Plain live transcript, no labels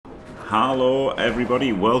Hello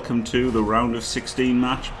everybody, welcome to the round of 16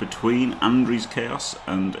 match between Andriy's Chaos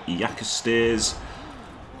and Yaquestay's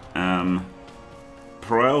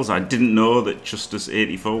Parallels. I didn't know that Justice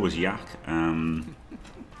 84 was Yak,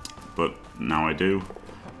 but now I do.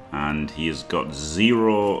 And he has got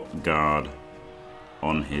 0 guard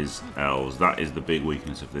on his elves. That is the big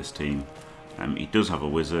weakness of this team. He does have a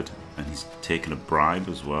wizard, and he's taken a bribe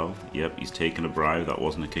as well. Yep, he's taken a bribe. That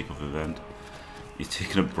wasn't a kickoff event. He's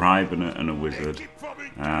taken a bribe and a wizard.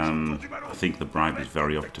 I think the bribe is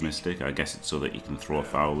very optimistic. I guess it's so that he can throw a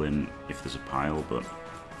foul in if there's a pile, but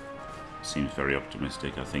seems very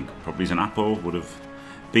optimistic. I think probably an Apo would have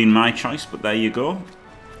been my choice, but there you go.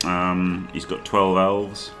 He's got 12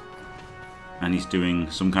 elves, and he's doing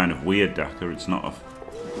some kind of weird Daka. It's not a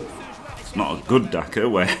good Daka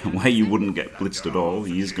where you wouldn't get blitzed at all.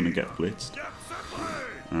 He is going to get blitzed.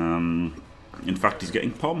 In fact, he's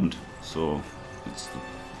getting pommed, so it's a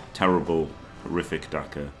terrible, horrific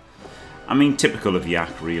Daka. I mean, typical of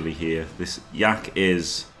Yak really here. This Yak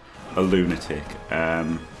is a lunatic.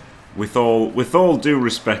 With all due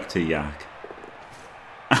respect to Yak,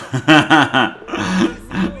 I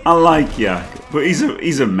like Yak, but he's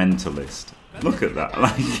a mentalist. Look at that,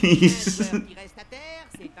 like he's.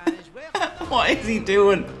 What is he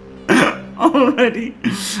doing already?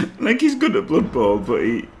 Like, he's good at Blood Bowl, but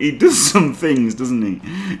he does some things, doesn't he?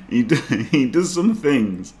 He does some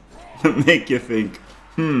things that make you think,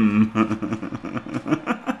 And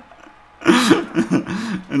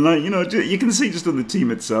like, you know, you can see just on the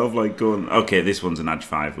team itself, like going, okay, this one's an Edge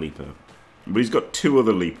 5 leaper, but he's got 2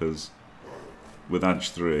 other leapers with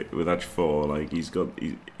Edge 3, with Edge 4. Like he's got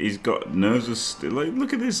nerves of steel. Like,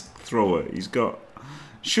 look at this thrower. He's got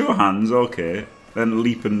sure hands, okay, then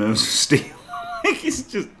leap and nerves of steel. Like, it's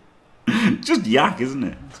just Yak, isn't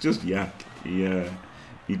it? It's just Yak. Yeah,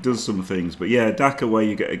 he does some things, but yeah, Daka where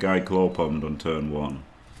you get a guy claw pommed on turn 1.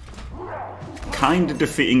 Kind of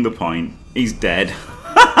defeating the point. He's dead.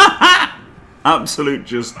 Absolute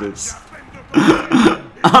justice.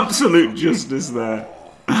 Absolute justice there.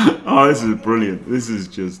 Oh, this is brilliant. This is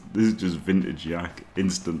just vintage Yak.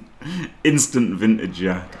 Instant vintage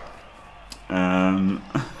Yak.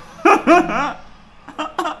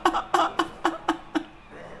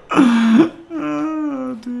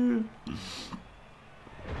 Oh dear.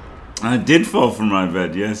 I did fall from my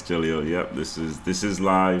bed, yes, Jelio. Yep, this is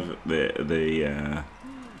live. You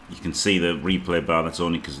can see the replay bar. That's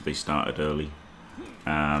only because they started early.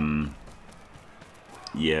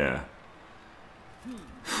 Yeah.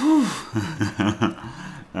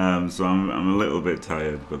 So I'm a little bit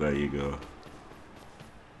tired, but there you go.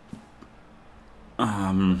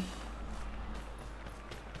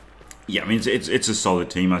 Yeah, I mean it's a solid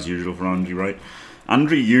team as usual for Andriy, right?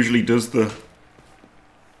 Andriy usually does the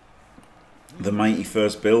Mighty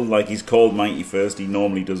First build, like he's called Mighty First. He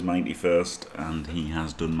normally does Mighty First, and he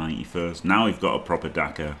has done Mighty First. Now we've got a proper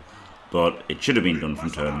Daka, but it should have been done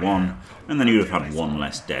from turn 1, and then he would have had 1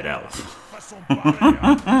 less dead elf.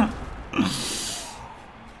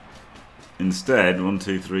 Instead, 1,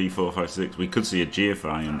 2, 3, 4, 5, 6. We could see a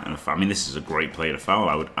GFI and a foul. I mean, this is a great player to foul.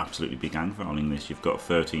 I would absolutely be gang fouling this. You've got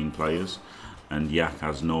 13 players, and Yak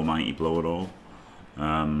has no mighty blow at all.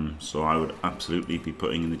 So I would absolutely be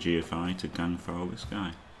putting in the GFI to gang foul this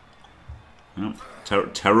guy. Yep.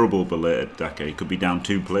 Terrible belated Daka. He could be down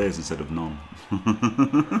 2 players instead of none.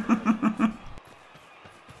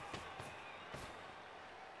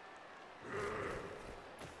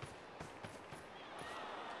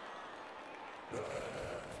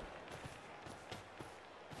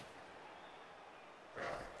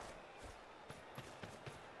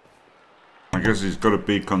 I guess he's got a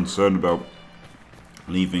big concern about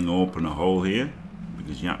leaving open a hole here,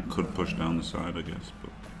 because Yak could push down the side, I guess,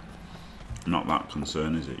 but not that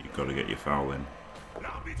concern, is it? You've got to get your foul in.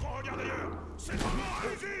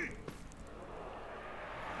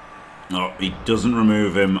 Oh, he doesn't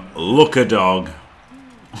remove him. Look a dog.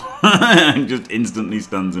 Just instantly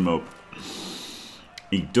stands him up.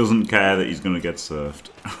 He doesn't care that he's going to get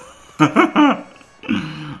surfed.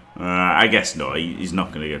 I guess no, he's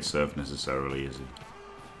not going to get surfed necessarily, is he?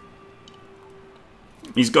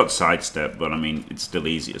 He's got sidestep, but I mean, it's still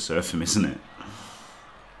easy to surf him, isn't it?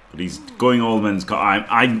 But he's going all men's.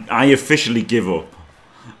 I officially give up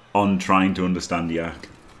on trying to understand Yak.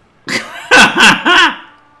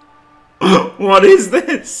 What is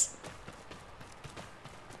this?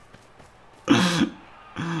 And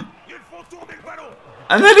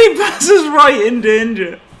then he passes right in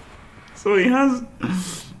danger. So he has.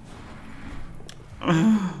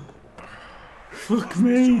 Fuck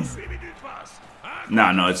me.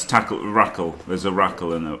 No, it's tackle rackle. There's a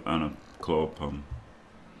rackle and a claw pump.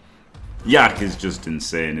 Yak is just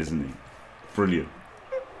insane, isn't he? Brilliant.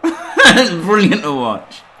 Brilliant to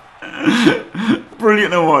watch.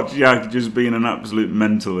 Brilliant to watch Yak just being an absolute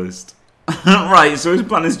mentalist. Right, so his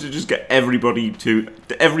plan is to just get everybody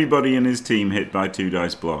in his team hit by 2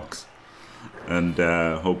 dice blocks. And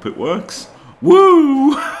hope it works.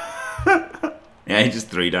 Woo! Yeah, he just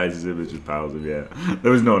 3 dice him, it just powers him, yeah.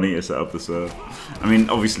 There was no need to set up the surf. I mean,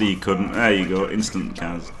 obviously he couldn't. There you go, instant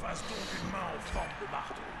cast.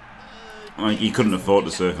 Like, he couldn't afford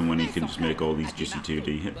to surf him when he can just make all these juicy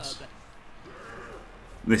 2D hits.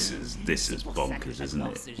 This is bonkers, isn't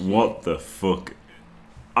it? What the fuck?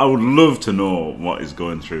 I would love to know what is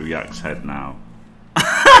going through Yak's head now.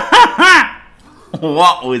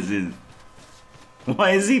 What was his...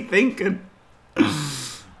 What is he thinking?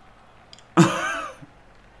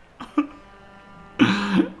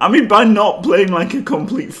 I mean, by not playing like a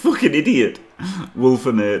complete fucking idiot,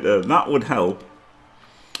 Wolfinator, that would help.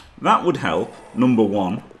 That would help, number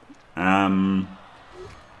one.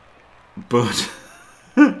 But...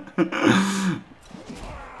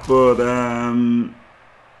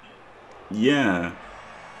 yeah.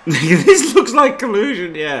 This looks like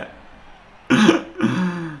collusion, yeah.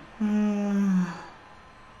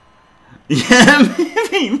 Yeah,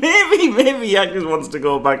 maybe Yak just wants to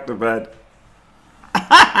go back to bed.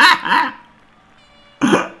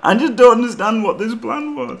 I just don't understand what this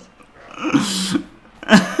plan was.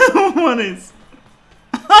 What is?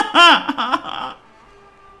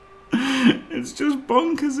 It's just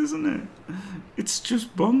bonkers, isn't it? It's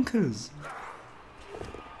just bonkers.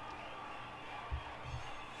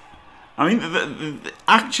 I mean,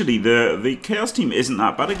 actually, the Chaos team isn't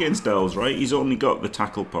that bad against Elves, right? He's only got the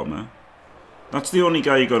Tackle Pommer. That's the only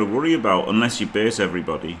guy you got to worry about, unless you base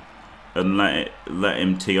everybody and let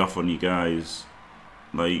him tee off on you guys.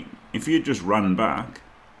 Like, if you just ran back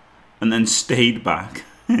and then stayed back,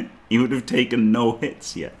 he would have taken no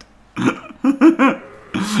hits yet. But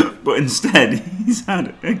instead, he's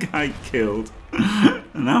had a guy killed,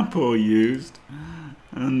 an Apo used,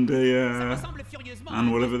 and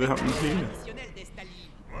whatever that happens here.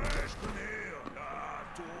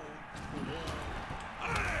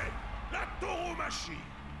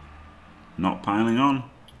 Not piling on.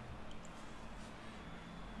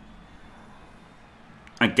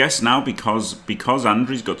 I guess now because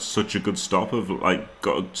Andriy's got such a good stop of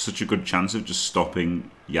got such a good chance of just stopping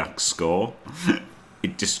Yak's score,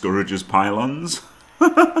 it discourages pylons.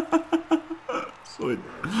 So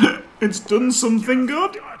it's done something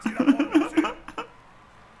good.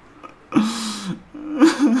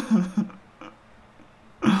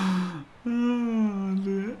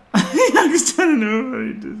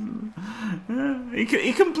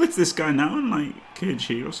 He can blitz this guy now and like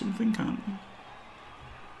KG or something, can't he?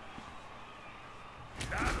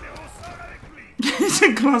 It's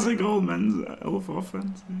a classic old men's elf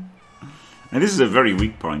offense. And this is a very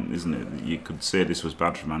weak point, isn't it? You could say this was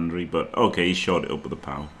bad from Andriy, but okay, he shot it up with a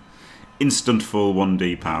POW. Instant full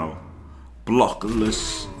 1D POW.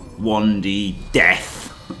 Blockless 1D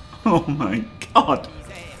death. Oh my god.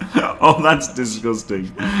 Oh, that's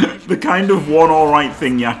disgusting. The kind of one alright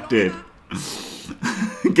thing Yak did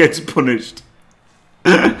gets punished.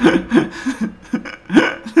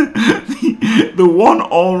 The one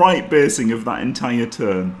alright basing of that entire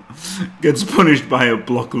turn gets punished by a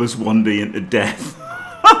blockless 1D into death.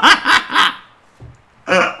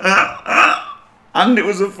 And it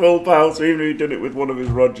was a full POW, so even if he did it with one of his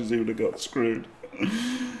Rogers, he would have got screwed.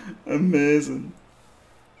 Amazing.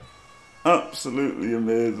 Absolutely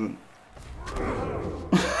amazing.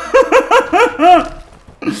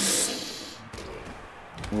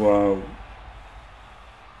 Wow.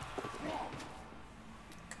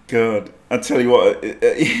 God, I tell you what,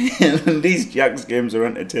 these Jax games are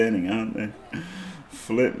entertaining, aren't they?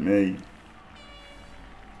 Flip me.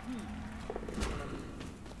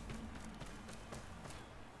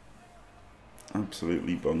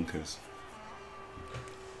 Absolutely bonkers.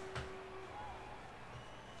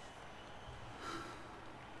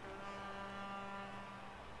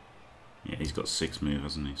 Yeah, he's got 6 moves,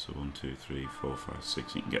 hasn't he? So 1, 2, 3, 4, 5,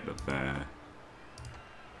 6. You can get that there.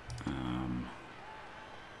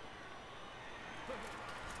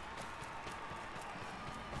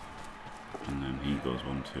 And then he goes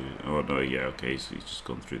 1, 2. Oh no, yeah, okay. So he's just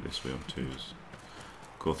gone through this way on 2s.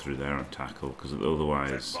 Go through there and tackle, because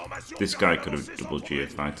otherwise this guy could have double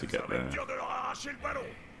GFI'd to get there.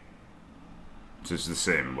 So it's the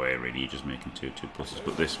same way, really. You're just making 2 2+,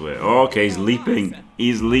 but this way. Oh, okay, he's leaping.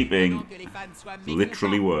 He's leaping.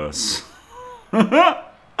 Literally worse. Okay,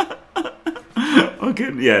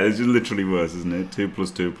 yeah, it's just literally worse, isn't it?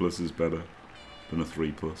 2+2+ is better than a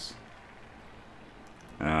 3+.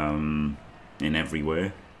 in every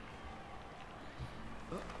way.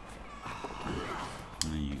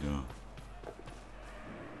 There you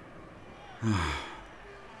go.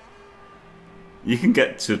 You can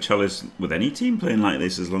get to Chalice with any team playing like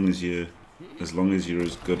this as long as you're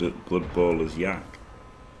as good at Blood Bowl as Yak.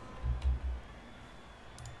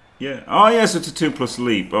 Yeah. Oh yes, it's a 2+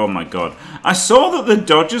 leap. Oh my god. I saw that the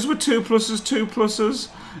dodges were 2+s,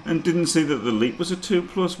 and didn't see that the leap was a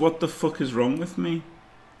 2+. What the fuck is wrong with me?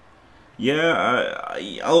 Yeah,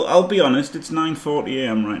 I'll be honest, it's 9:40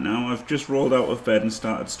 AM right now. I've just rolled out of bed and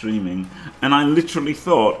started streaming, and I literally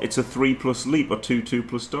thought it's a 3+ leap or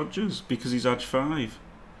 2+ dodges because he's Edge 5.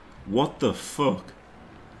 What the fuck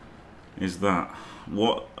is that?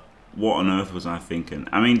 What on earth was I thinking?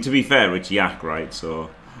 I mean, to be fair, it's Yak, right?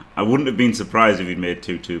 So I wouldn't have been surprised if he'd made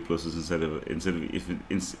 2+s instead of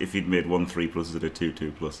if he'd made 1 3+ instead of 2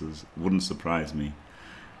 2+s. Wouldn't surprise me.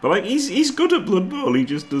 But like he's good at Blood Bowl. He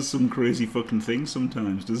just does some crazy fucking things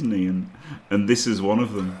sometimes, doesn't he? And this is one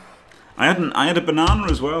of them. I had a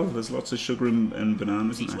banana as well. There's lots of sugar and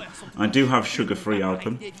bananas in there. I do have sugar-free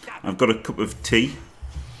Alpen. I've got a cup of tea.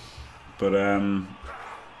 But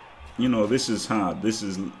you know, this is hard. This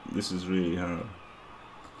is really hard.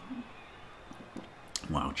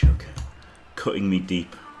 Wow, Chuck, cutting me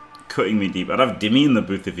deep, cutting me deep. I'd have Dimmy in the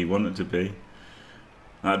booth if he wanted to be.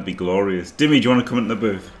 That'd be glorious. Dimmy, do you want to come into the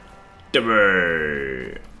booth?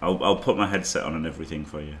 Dimmy! I'll put my headset on and everything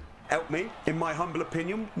for you. Help me, in my humble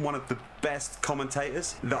opinion, one of the best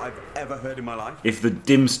commentators that I've ever heard in my life. If the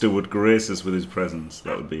Dimster would grace us with his presence,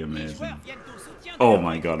 that would be amazing. Oh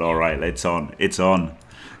my god, alright, it's on. It's on.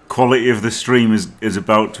 Quality of the stream is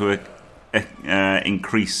about to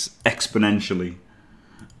increase exponentially.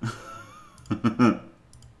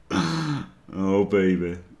 Oh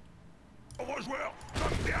baby.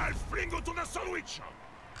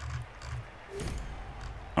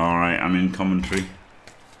 Alright, I'm in commentary.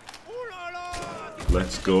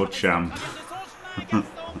 Let's go, champ.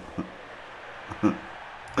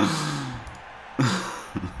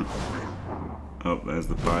 Oh, there's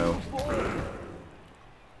the pile.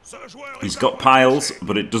 He's got piles,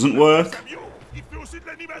 but it doesn't work.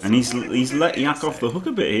 And he's let Yak off the hook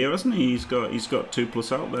a bit here, hasn't he? He's got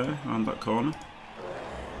 2+ out there around that corner.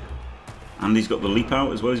 And he's got the leap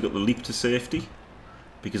out as well. He's got the leap to safety.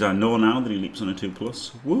 Because I know now that he leaps on a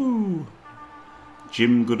 2+. Woo!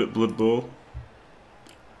 Jim good at Blood Bowl.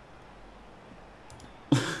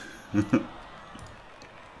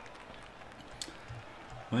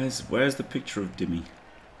 Where's the picture of Dimmy?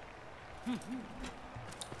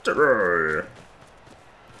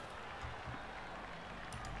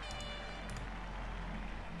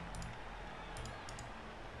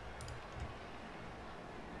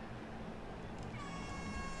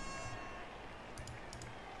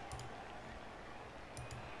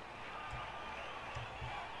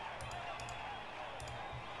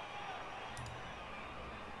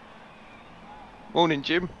 Morning,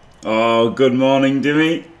 Jim. Oh, good morning,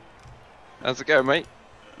 Dimmy. How's it going, mate?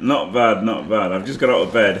 Not bad, not bad. I've just got out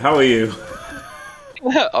of bed. How are you?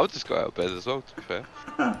 I've just got out of bed as well, to be fair.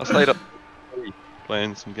 I stayed up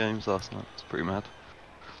playing some games last night. It's pretty mad.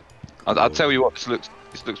 I'll tell you what,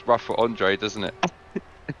 this looks rough for Andriy, doesn't it?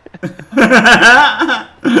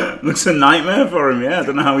 Looks a nightmare for him, yeah. I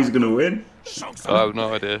don't know how he's going to win. I have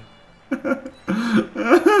no idea.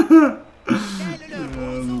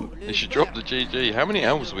 You should drop the GG. How many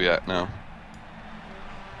L's are we at now?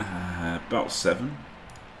 About 7.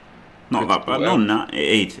 Not that bad. No,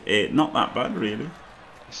 8. Not that bad, really.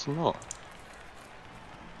 It's not.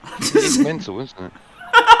 It's mental, isn't it?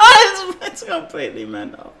 It's completely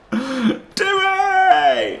mental. Do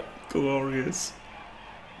it! Glorious.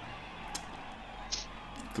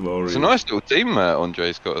 Glorious. It's a nice little team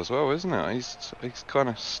Andriy's got as well, isn't it? He's kind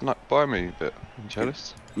of snuck by me a bit. I'm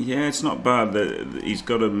jealous. Yeah, it's not bad. He's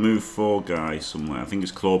got a move 4 guy somewhere. I think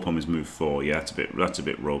his Clawpom is move 4. Yeah, that's a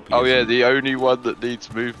bit ropey. Oh yeah, the only one that needs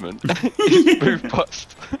movement. He's move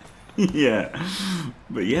bust. Yeah,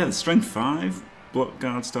 but yeah, the strength 5 block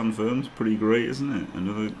guard stand firm's pretty great, isn't it?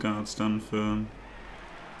 Another guard stand firm.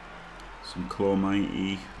 Some claw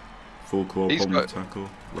mighty, full Clawpom tackle,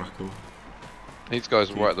 rackle. These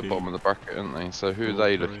guys are right at the bottom of the bracket, aren't they? So who are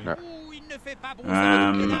they looking at?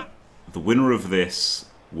 The winner of this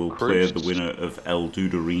will play the winner of El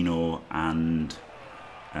Duderino and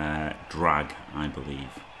Drag, I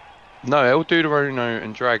believe. No, El Duderino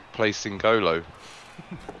and Drag play Singolo.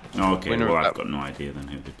 Oh, okay, well I've got no idea then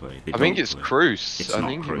who they play. I think it's Cruz. It's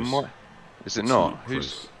not Cruz. Is it not?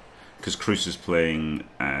 Who's? Because Cruz is playing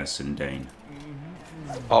Sindane.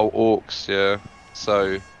 Oh, Orcs, yeah.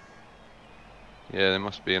 So, yeah, there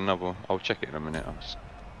must be another. I'll check it in a minute.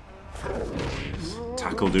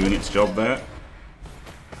 tackle doing its job there.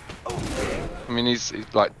 I mean, he's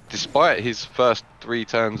like, despite his first 3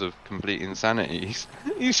 turns of complete insanity,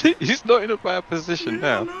 he's not in a bad position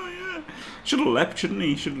now. No, yeah. Should have leapt, shouldn't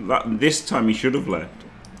he? This time he should have leapt.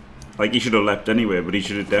 Like, he should have leapt anyway, but he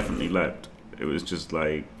should have definitely leapt. It was just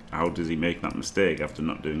like, how does he make that mistake after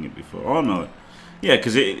not doing it before? Oh no, yeah,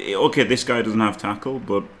 because okay, this guy doesn't have tackle,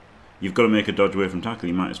 but you've got to make a dodge away from tackle.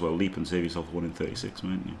 You might as well leap and save yourself 1 in 36,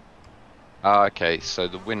 mightn't you? Okay, so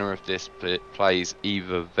the winner of this plays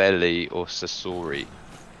either Veli or Sasori.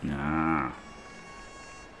 Nah.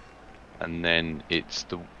 And then it's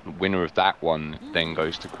the winner of that one then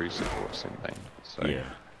goes to Crucible or something. So Yeah.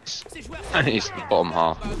 it's the bottom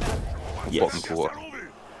half. Yes. Bottom quarter.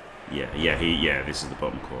 Yeah, this is the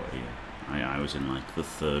bottom quarter, yeah. I was in like the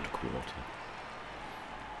 3rd quarter.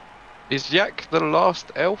 Is Yak the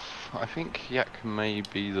last elf? I think Yak may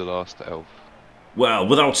be the last elf. Well,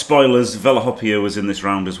 without spoilers, Velahopia was in this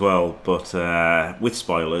round as well, but with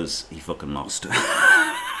spoilers, he fucking lost.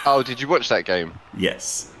 Oh, did you watch that game?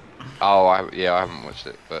 Yes. Oh, I haven't watched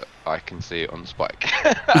it, but I can see it on Spike.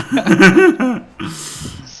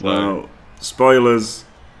 So, well, spoilers.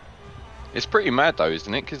 it's pretty mad though,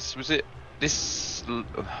 isn't it? Because was it this?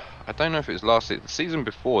 I don't know if it was last season. The season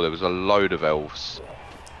before, there was a load of elves.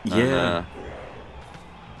 Yeah.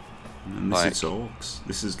 And this like, is orcs.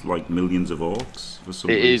 This is like millions of orcs for some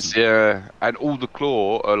it reason. is, yeah. And all the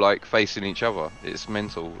claw are like facing each other. It's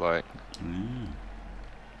mental, like.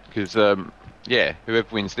 Because yeah, whoever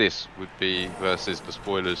wins this would be versus the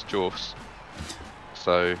spoilers Jorfs.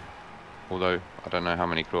 So, although I don't know how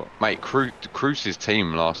many claw. Mate, Cruce's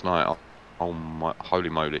team last night. Oh my, holy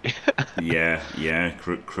moly! yeah.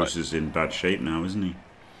 Cruz is in bad shape now, isn't he?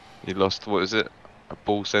 He lost, what is it? A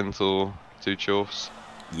Bull Centaur, 2 Chorfs,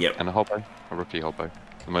 Yep. and a Hobbo. A rookie Hobbo.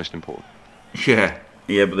 The most important. Yeah,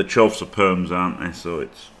 but the Chofs are perms, aren't they? So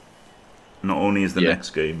it's not only is the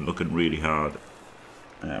next game looking really hard,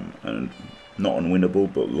 and not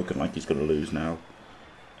unwinnable, but looking like he's going to lose now.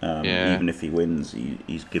 Even if he wins,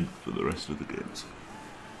 he's gimped for the rest of the games.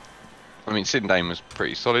 I mean, Sindane was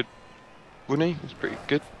pretty solid, wasn't he? He was pretty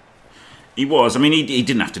good. He was. I mean, he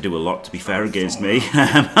didn't have to do a lot, to be fair, against me.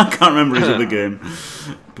 I can't remember his other game.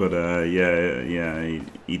 But,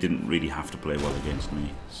 he didn't really have to play well against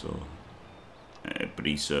me. So, but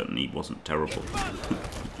he certainly wasn't terrible.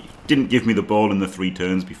 He didn't give me the ball in the 3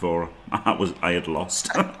 turns before I had lost.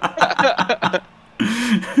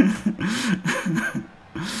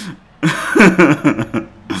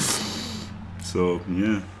 So,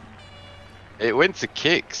 yeah. It went to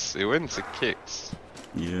kicks.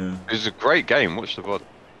 Yeah. It was a great game. Watch the VOD.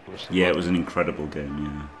 It was an incredible game,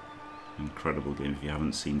 yeah. Incredible game if you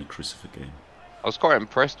haven't seen the Crucifer game. I was quite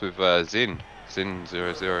impressed with Zin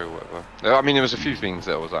 0-0 or whatever. I mean, there was a few things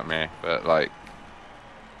that I was like, meh, but like,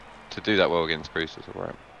 to do that well against Cruce was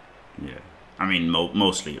alright. Yeah. I mean,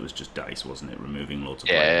 mostly it was just dice, wasn't it? Removing loads of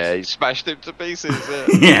Yeah, players. he smashed him to pieces.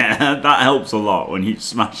 Yeah, that helps a lot when you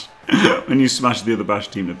smash the other Bash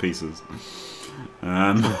team to pieces.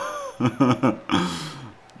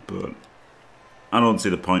 But I don't see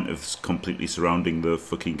the point of completely surrounding the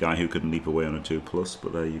fucking guy who couldn't leap away on a 2+,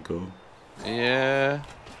 but there you go. Yeah.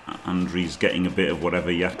 Andriy's getting a bit of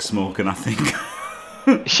whatever Yak's smoking, I think.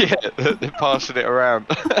 Yeah, they're passing it around.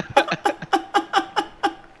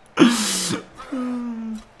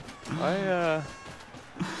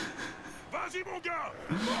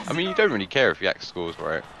 I mean, you don't really care if Yak scores,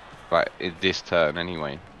 right? Right, in this turn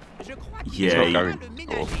anyway. Yeah, He's not going to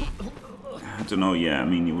score. I don't know, yeah, I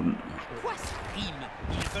mean, you wouldn't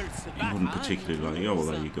particularly like it. Oh, well,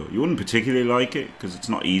 there you go. You wouldn't particularly like it, because it's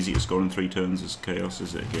not easy to score in 3 turns as Chaos,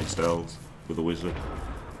 is it, against Elves with a Wizard.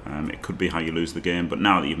 It could be how you lose the game, but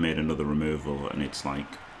now that you've made another removal, and it's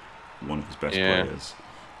like one of his best players,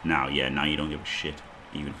 now you don't give a shit.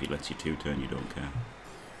 Even if he lets you 2-turn, you don't care.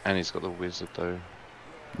 And he's got the Wizard, though.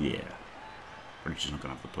 Yeah. But he's just not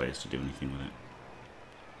going to have the players to do anything with it.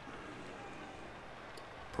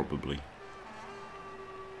 Probably.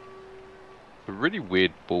 A really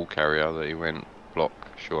weird ball carrier that he went block,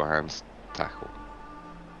 sure hands, tackle.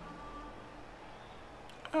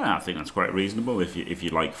 I think that's quite reasonable if you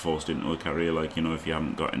like forced into a carrier, like, you know, if you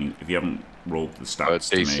haven't rolled the stats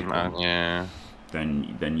to make one, yeah.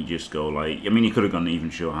 then you just go like, I mean, you could have gone even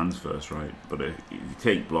sure hands first, right? But if you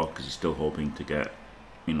take block because you're still hoping to get,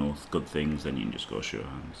 you know, good things, then you can just go sure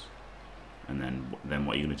hands. And then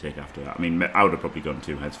what are you going to take after that? I mean, I would have probably gone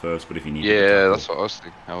 2 heads first, but if you need, yeah, that's what I was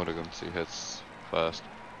thinking. I would have gone 2 heads first,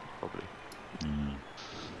 probably.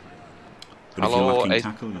 But if you're lacking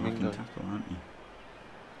tackle, you're lacking tackle, aren't you?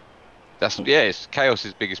 That's it's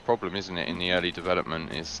Chaos's biggest problem, isn't it? In the early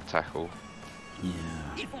development is tackle. Yeah.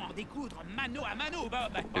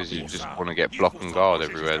 Because you just want to get block and guard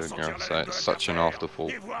everywhere, don't you? So it's such an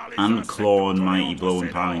afterthought. And claw and mighty blow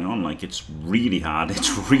and piling on, like it's really hard. It's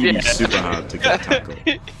really super hard to get tackle.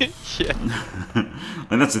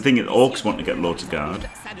 And that's the thing. Orcs want to get loads of guard,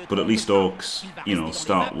 but at least orcs, you know,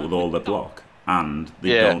 start with all their block, and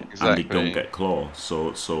they don't get claw. So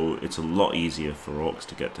it's a lot easier for orcs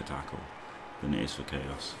to get to tackle than it is for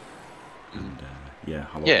chaos. And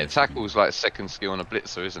yeah, tackle's like second skill on a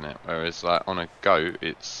blitzer, isn't it? Whereas like on a go,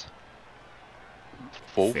 it's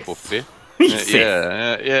fourth or fifth.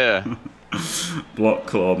 Yeah. Block,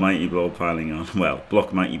 claw, mighty blow, piling on. Well,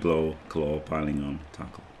 block, mighty blow, claw, piling on,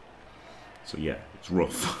 tackle. So yeah, it's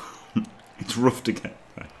rough. It's rough to get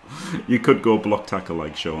there. You could go block tackle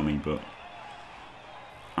like Shawnee, but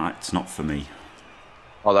it's not for me.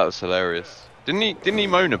 Oh, that was hilarious. Didn't he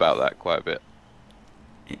moan about that quite a bit?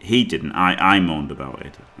 He didn't. I moaned about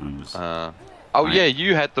it. Yeah,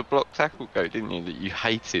 you had the block tackle go, didn't you? That you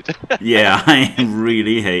hated. Yeah, I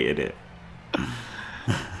really hated it.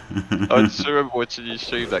 I just remember watching you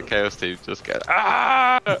stream that Chaos team just go,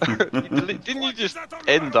 ah! Didn't you just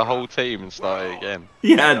end the whole team and start it again?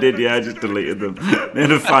 Yeah, I did. Yeah, I just deleted them. They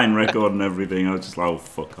had a fine record and everything. I was just like, oh,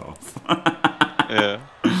 fuck off. Yeah.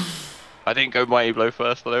 I didn't go mighty blow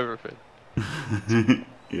first on everything.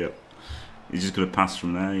 Yep. He's just going to pass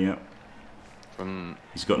from there, yep.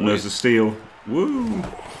 He's got nose of steel. Woo!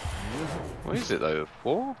 What is it though?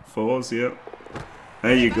 4? 4s, yep.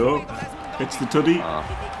 There you go. It's the tuddy.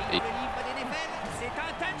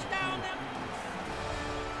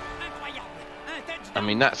 I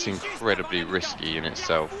mean, that's incredibly risky in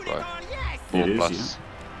itself. Like 4 it plus. Is,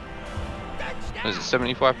 yeah. Is it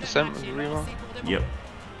 75% of the reroll? Yep.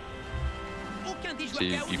 So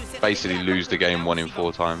you basically lose the game 1 in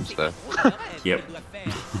 4 times there. Yep.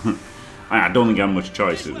 I don't think I had much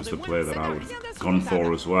choice. It was the play that I would have gone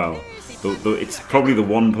for as well. Though it's probably the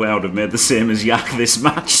one play I would have made the same as Yak this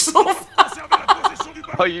match so far.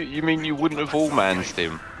 Oh, you mean you wouldn't have all-mansed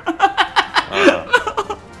him?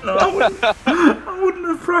 No, I wouldn't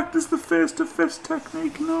have practiced the face-to-fist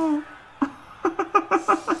technique, no.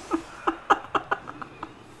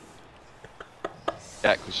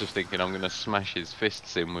 Yak was just thinking, I'm going to smash his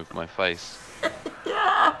fists in with my face.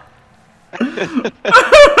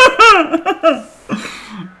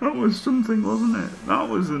 That was something, wasn't it? That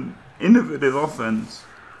was an innovative offense.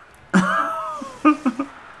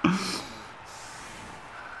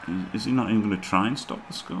 Is he not even going to try and stop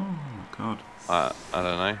the score? Oh, God. I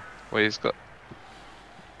don't know. Well, he's got...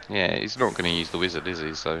 Yeah, he's not going to use the wizard, is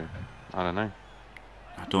he? So, I don't know.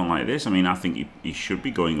 I don't like this. I mean, I think he should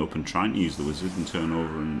be going up and trying to use the wizard and turn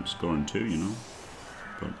over and scoring 2, you know.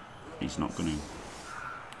 But he's not going to.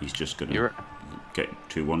 He's just going to get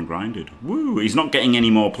 2-1 grinded. Woo! He's not getting any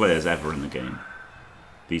more players ever in the game.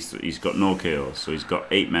 He's got no KOs, so he's got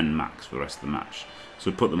 8 men max for the rest of the match.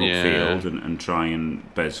 So put them upfield and try and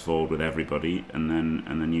bez forward with everybody, and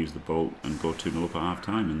then use the bolt and go 2-0 up at half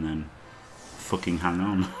time, and then fucking hang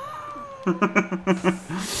on.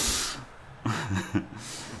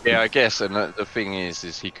 Yeah, I guess, and the thing is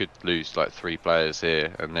he could lose like 3 players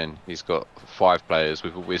here, and then he's got 5 players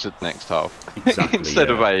with a wizard next half. Exactly, instead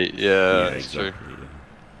of 8. Yeah, it's exactly, true. Yeah.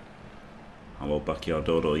 Hello, Backyard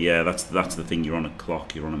Dodo. Yeah, that's the thing. You're on a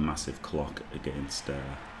clock. You're on a massive clock against like.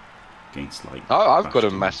 Oh, I've got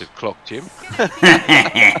a massive clock, Jim.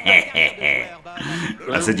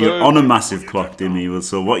 I said you're on a massive clock, Dimmy. Well,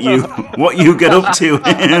 so what you get up to?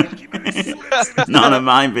 None of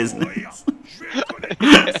my business.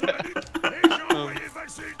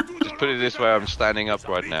 Just put it this way, I'm standing up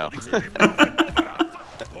right now.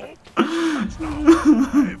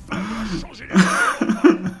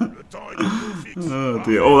 Oh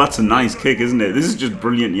dear. Oh, that's a nice kick, isn't it? This is just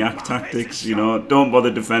brilliant Yak tactics, you know. Don't bother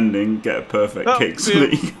defending, get a perfect kick so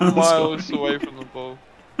that he can't miles score. away from the ball.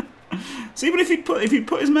 See, but if he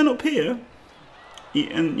put his men up here,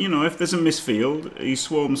 and you know, if there's a misfield, he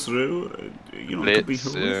swarms through. You know, it could be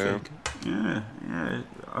horrific. Yeah,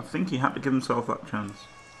 I think he had to give himself that chance.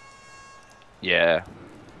 Yeah.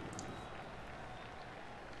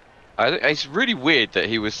 It's really weird that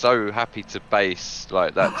he was so happy to base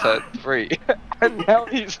like that turn 3, and now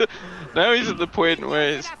he's at the point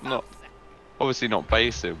where it's obviously not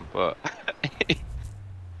basing, but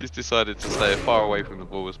he's decided to stay as far away from the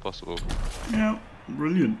ball as possible. Yeah,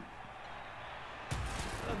 brilliant.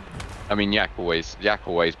 I mean, Yak always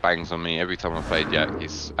bangs on me every time I played Yak.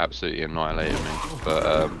 He's absolutely annihilated me.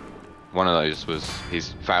 But one of those was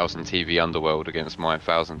his 1000 TV Underworld against my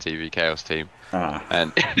 1000 TV Chaos team.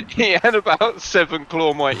 And he had about 7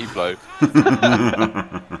 claw mighty blow.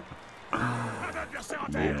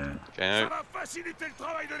 Yeah. Okay.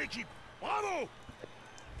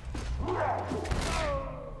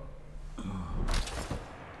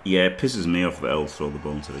 Yeah, it pisses me off that elves throw the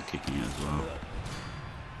ball instead of kicking it as well.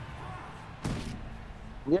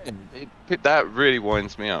 Yeah, that really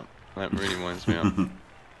winds me up. That really winds me up.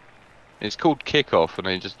 It's called kickoff, and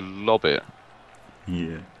they just lob it.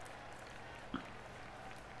 Yeah. Oh,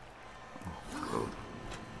 God.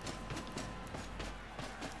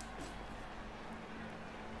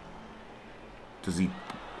 Does he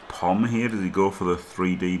pom here? Does he go for the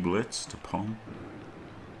 3D blitz to pom?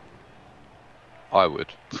 I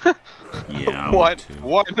would. Yeah, I Why? would too.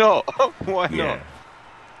 Why not? Why Yeah. not?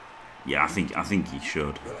 Yeah, I think he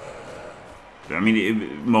should. I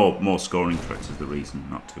mean, more scoring threats is the reason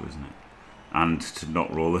not to, isn't it? And to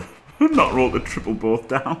not roll the not roll the triple both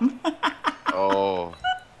down. Oh.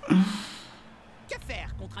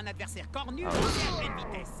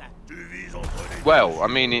 Well, I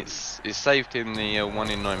mean, it's saved in the 1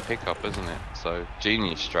 in 9 pickup, isn't it? So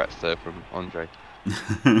genius strats there from Andriy.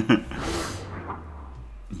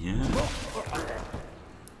 Yeah.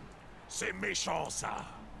 C'est méchant ça.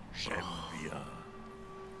 J'aime bien.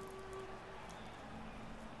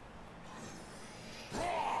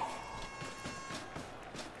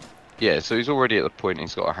 Yeah, so he's already at the point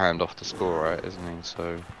he's got a hand off to score, right, isn't he?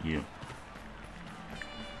 So Yeah.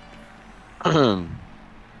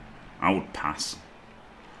 I would pass.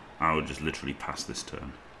 I would just literally pass this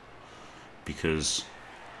turn. Because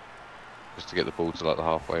just to get the ball to like the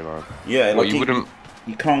halfway line. yeah, Well, like you wouldn't.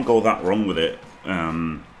 You can't go that wrong with it.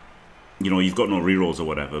 You know, you've got no rerolls or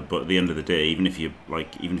whatever, but at the end of the day, even if you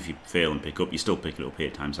fail and pick up, you still pick it up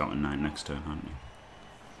 8 times out of 9 next turn, aren't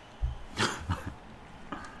you?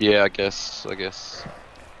 Yeah, I guess.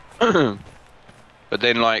 But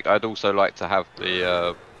then, like, I'd also like to have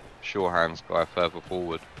the sure hands guy further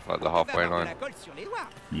forward, like the halfway line.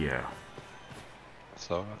 Yeah.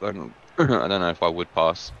 So I don't know if I would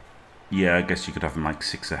pass. Yeah, I guess you could have him like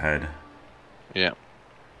 6 ahead. Yeah,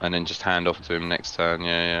 and then just hand off to him next turn.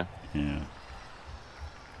 Yeah.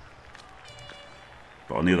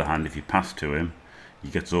 But on the other hand, if you pass to him, he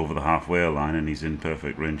gets over the halfway line and he's in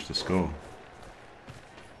perfect range to score.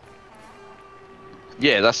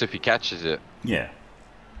 Yeah, that's if he catches it. Yeah.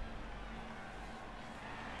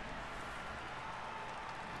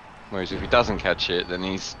 Whereas if he doesn't catch it, then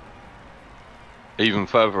he's even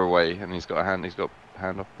further away, and he's got a hand. He's got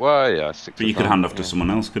hand off. Well, yeah, 6. But you could hand off to someone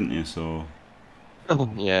else, couldn't you? So.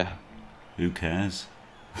 Yeah. Who cares?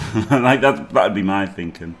 Like that'd be my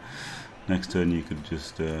thinking. Next turn you could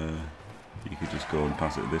just go and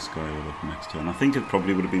pass it to this guy or whatever next turn. I think it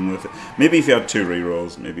probably would have been worth it. Maybe if you had 2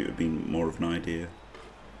 rerolls, maybe it would be more of an idea.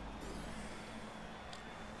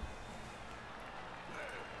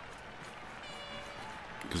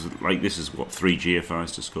 Because like this is what 3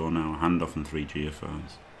 GFIs to score now, handoff and 3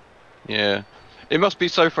 GFIs. Yeah, it must be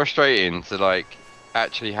so frustrating to like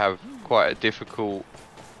actually have quite a difficult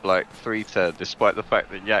like 3-turn, despite the fact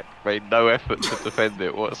that Yak made no effort to defend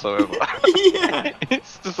it whatsoever. Yeah.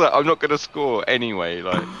 It's just like I'm not gonna score anyway,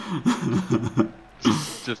 like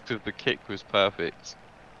just because the kick was perfect.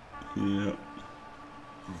 Yeah.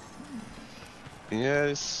 Yeah,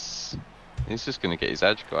 he's just gonna get his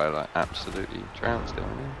edge guy like absolutely trounced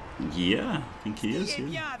down there. Yeah, I think he is.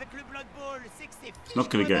 Yeah. It's not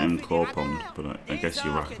going to get him claw ponged, but I guess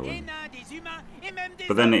you rackle him.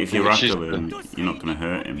 But then if you rackle him, you're not going to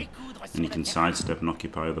hurt him, and you can sidestep and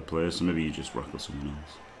occupy other players. So maybe you just rackle someone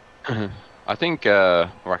else. I think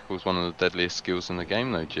rackle's one of the deadliest skills in the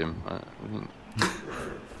game, though, Jim.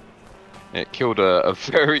 It killed a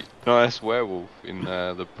very nice werewolf in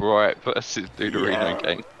the Bright versus Duderino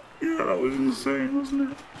game. Yeah, that was insane,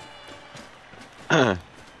 wasn't it?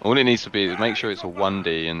 All it needs to be is make sure it's a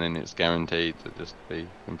 1D, and then it's guaranteed to just be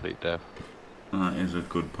complete death. That is a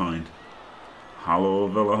good point. Hello,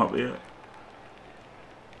 Villa Hop yet?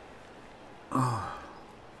 Oh.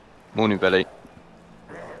 Morning, Belly.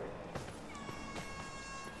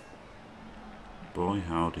 Boy,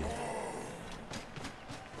 howdy.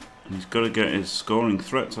 And he's got to get his scoring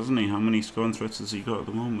threats, hasn't he? How many scoring threats has he got at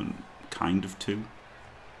the moment? Kind of 2.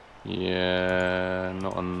 Yeah,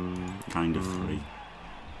 not on... Kind of 3.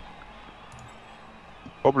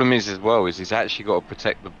 Problem is, as well, is he's actually got to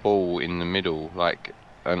protect the ball in the middle. Like,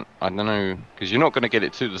 and I don't know, because you're not going to get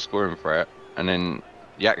it to the scoring threat. And then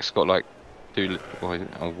Yak's got like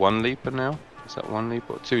 1 leaper now. Is that 1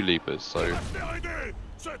 leaper or 2 leapers? So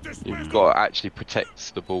you've got to actually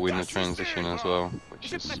protect the ball in the transition as well,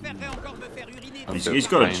 which is. He's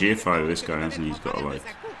got a GFI with this guy, hasn't he? He's got a like.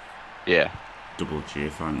 Yeah. Double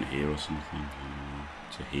GFI into here or something.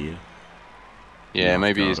 To here. Yeah,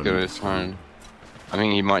 maybe he's going to try and. I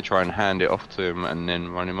think he might try and hand it off to him and then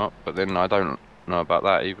run him up, but then I don't know about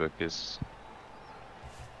that either, because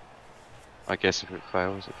I guess if it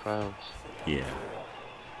fails, it fails. Yeah.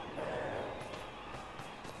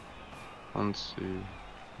 1, 2.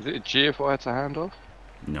 Is it a G if I had to hand off?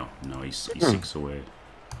 No, he's 6 away.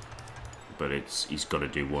 But he's got to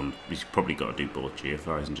do one. He's probably got to do both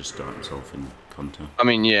GFIs and just start himself in contact. I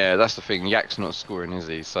mean, yeah, that's the thing. Yak's not scoring, is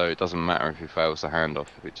he? So it doesn't matter if he fails the handoff.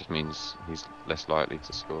 It just means he's less likely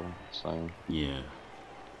to score. So yeah,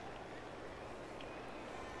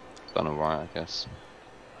 it's done alright, I guess.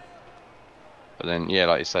 But then, yeah,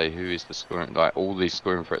 like you say, who is the scoring? Like all these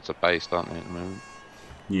scoring threats are based, aren't they, at the moment?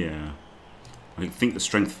 Yeah. I think the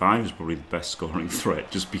strength 5 is probably the best scoring threat,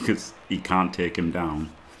 just because he can't take him down,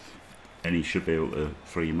 and he should be able to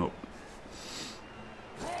free him up.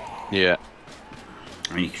 Yeah.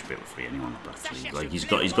 I mean, he should be able to free anyone up actually. Like he's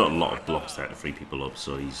got a lot of blocks there to free people up,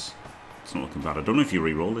 so it's not looking bad. I don't know if you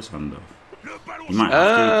re-roll this hand though. You might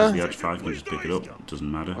have to, because the edge 5 can just pick it up. It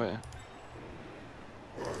doesn't matter.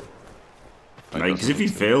 Like, because if he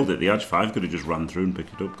failed it, the edge 5 could have just ran through and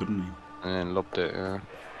picked it up, couldn't he? And then lobbed it. Yeah.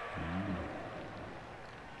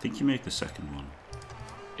 I think you make the second one.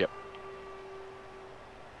 Yep.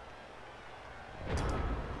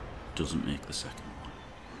 Doesn't make the second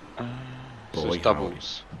one. So it's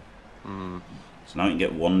doubles. Mm. So now you can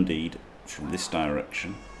get 1 deed from this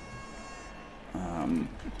direction.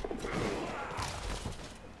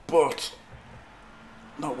 But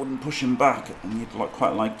that wouldn't push him back, and you'd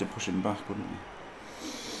quite like to push him back, wouldn't you?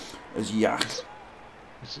 As Yak.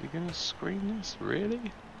 Is he gonna screen this?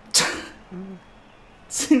 Really?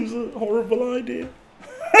 Seems a horrible idea.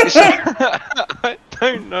 I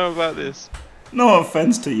don't know about this. No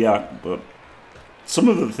offense to Yak, but some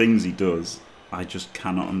of the things he does, I just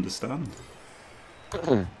cannot understand.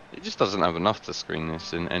 He just doesn't have enough to screen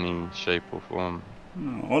this in any shape or form.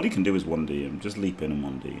 No, all he can do is 1D him. Just leap in and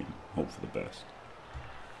 1D him. Hope for the best.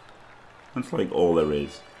 That's like all there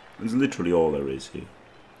is. That's literally all there is here.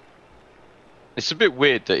 It's a bit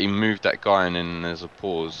weird that he moved that guy and then there's a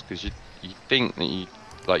pause, because you think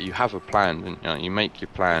that you have a plan, and you make your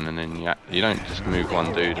plan and then you don't just move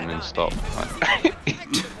one dude and then stop.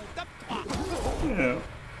 Yeah.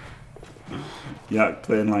 Yak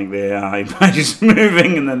playing like the AI by just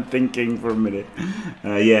moving and then thinking for a minute.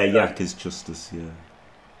 Yeah, Yak is justice. Yeah.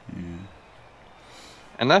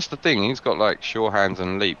 And that's the thing. He's got like sure hands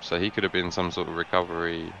and leap, so he could have been some sort of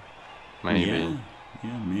recovery, maybe.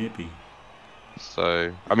 Yeah, maybe.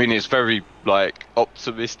 So I mean, it's very like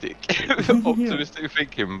optimistic, optimistic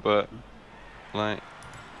thinking, but like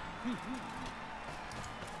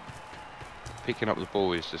picking up the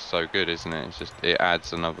ball is just so good, isn't it? It's just, it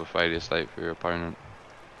adds another failure state for your opponent.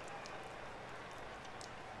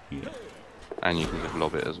 Yeah. And you can just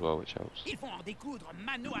lob it as well, which helps.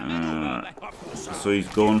 So he's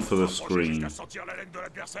going for the screen.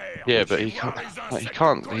 Yeah, but he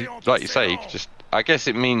can't, like you say, he just, I guess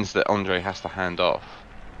it means that Andriy has to hand off.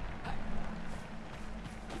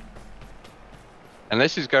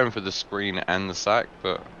 Unless he's going for the screen and the sack,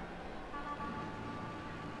 but...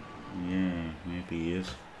 Yeah, maybe he is.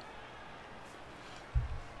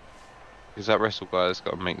 Because that wrestle guy has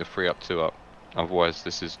got to make the 3 up, 2 up. Otherwise,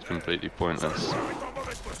 this is completely pointless.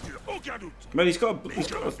 Well, he's got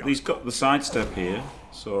the sidestep here.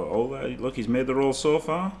 So all that, look, he's made the roll so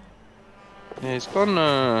far. Yeah, he's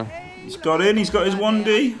gone. He's got in. He's got his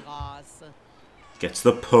 1D. Gets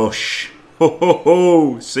the push. Ho ho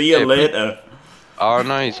ho! See you later. Oh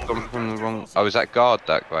no, he's gone from the wrong. Oh, was that guard,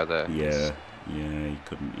 that guy there? Yeah, he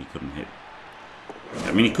couldn't hit.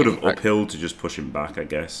 I mean, he could have uphilled to just push him back, I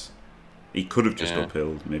guess. He could have just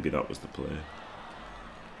uphilled. Maybe that was the play.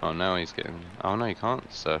 Oh, now he's getting... Oh no, he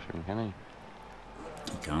can't surf him, can he?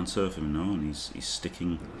 He can't surf him, no, and he's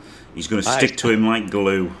sticking... He's going to stick to him like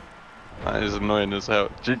glue. That is annoying as hell.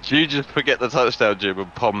 Did you just forget the touchdown, Jim,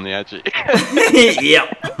 and palm the Agi?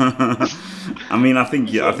 Yep. I mean, I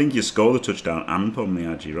think you score the touchdown and palm the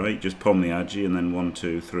Agi, right? Just palm the Agi and then 1,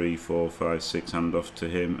 2, 3, 4, 5, 6 hand off to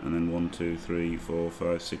him, and then 1, 2, 3, 4,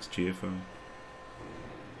 5, 6 GFO.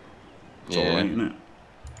 It's all right, isn't it?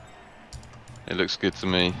 It looks good to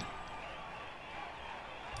me.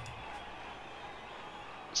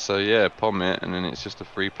 So yeah, palm it, and then it's just a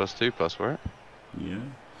 3+2+, right? Yeah.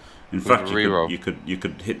 In fact, you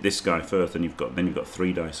could hit this guy first, and you've got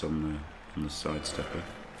 3 dice on the side stepper.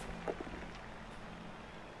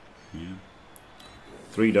 Yeah.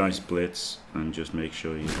 3 dice blitz, and just make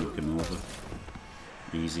sure you look him over.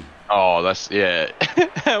 Easy. Oh, that's, yeah.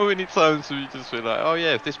 How many times have you just been like, oh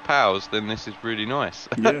yeah, if this powers, then this is really nice.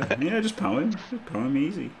 yeah, just power him. Just power him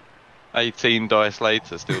easy. 18 dice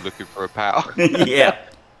later, still looking for a pow. Yeah.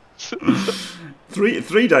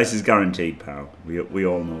 Three dice is guaranteed, pal. We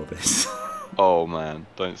all know this. Oh man,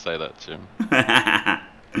 don't say that, Jim.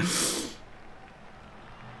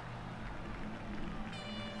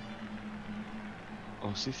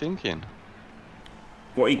 What's he thinking?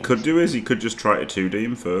 What he could do is he could just try to 2D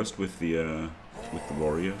him first with the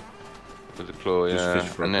warrior. With the claw, Just yeah. fish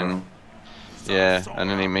for And a then, barrel. yeah, and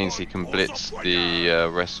then it means he can blitz the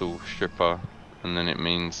wrestle stripper, and then it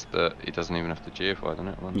means that he doesn't even have to GFI, doesn't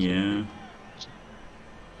it? Yeah.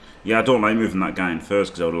 Yeah, I don't like moving that guy in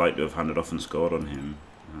first because I would like to have handed off and scored on him.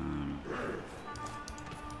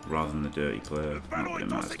 Rather than the dirty player. Not that it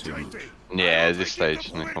matters too much. Yeah, at this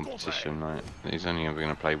stage in the competition, right? He's only ever going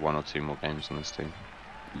to play 1 or 2 more games on this team.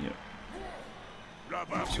 Yeah.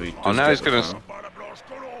 So he Oh, now he's going to... to...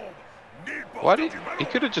 Why did he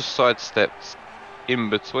could have just sidestepped in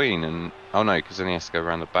between and... Oh no, because then he has to go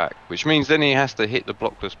around the back. Which means then he has to hit the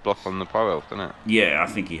blockless block on the Pro Elf, doesn't it? Yeah,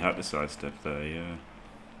 I think he had to sidestep there, yeah.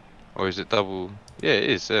 Or is it double? Yeah, it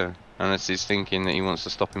is, yeah. Unless he's thinking that he wants to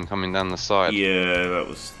stop him coming down the side. Yeah, that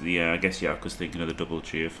was... Yeah, I guess I was thinking of the double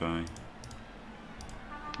GFI.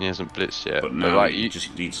 He hasn't blitzed yet. But now like, you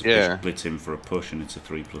just need to blitz him for a push and it's a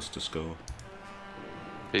 3+ to score.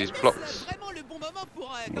 He's blocked.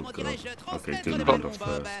 Oh god. Okay, didn't hand off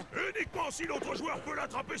first.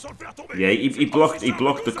 Yeah, he blocked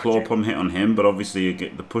the claw pump hit on him, but obviously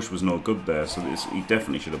the push was no good there, so he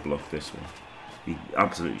definitely should have blocked this one. He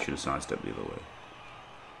absolutely should have sidestepped the other way.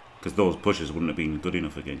 Because those pushes wouldn't have been good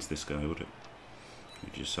enough against this guy, would it?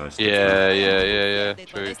 He just sidestepped. Yeah.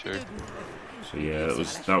 True. So yeah,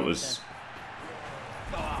 that was,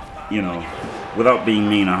 you know, without being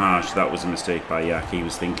mean or harsh, that was a mistake by Yak. He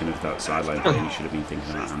was thinking of that sideline play. He should have been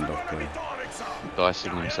thinking of that handoff play.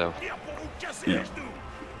 Dicing himself. Yeah.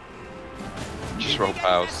 Just roll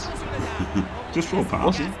pals. Just roll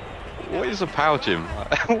pals. What is a pow, Jim?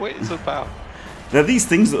 What is a pow? There are these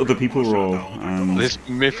things that other people roll. This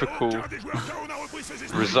mythical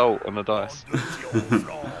result on the dice.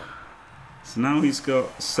 So now he's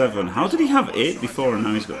got 7. How did he have 8 before and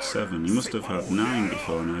now he's got 7? He must have had 9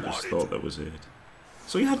 before and I just thought that was 8.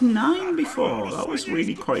 So he had 9 before. That was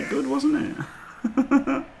really quite good, wasn't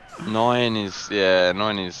it? 9 is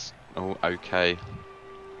okay.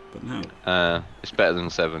 But now... it's better than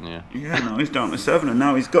 7, yeah. Yeah, now he's down to 7 and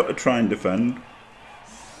now he's got to try and defend.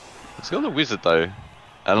 He's got the wizard though.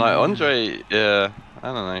 And like Andriy, yeah,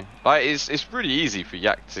 I don't know. Like it's really easy for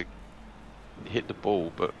Yak to hit the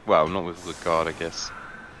ball, but well, not with the guard, I guess.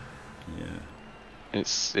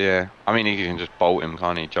 Yeah. I mean, he can just bolt him,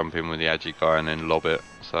 can't he? Jump in with the Agi guy and then lob it.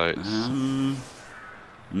 So it's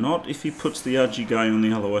not if he puts the Agi guy on the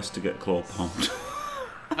LOS to get claw pumped.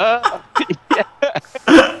 Yeah.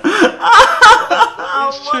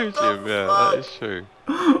 It's true, Jim. Yeah, that is true.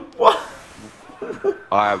 What?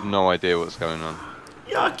 I have no idea what's going on.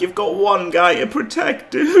 Yak, you've got one guy to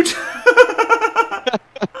protect, dude.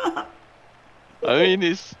 I mean,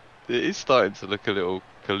 it's starting to look a little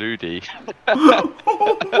colludy.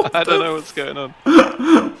 I don't know what's going on.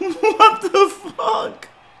 What the fuck?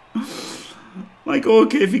 Like,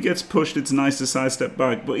 okay, if he gets pushed, it's nice to sidestep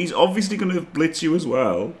back, but he's obviously going to blitz you as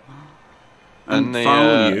well. And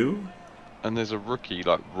foul you. And there's a rookie,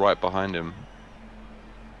 like, right behind him.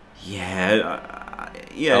 Yeah, I'll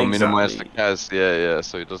exactly. minimise the Kaz, yeah,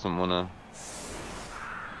 so he doesn't want to...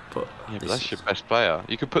 But yeah, but that's your best player.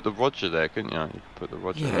 You could put the Roger there, couldn't you? You could put the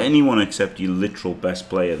Roger there. Anyone except your literal best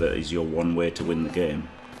player that is your one way to win the game.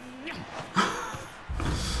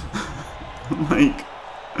 Like...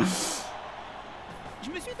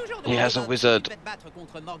 He has a wizard. J'ai pas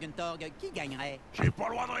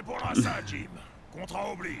le droit de répondre à ça, Jim.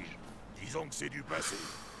 Contrat oblige. Disons que c'est du passé.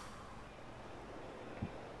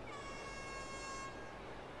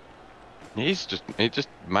 It's just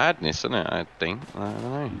madness, isn't it? I think. I don't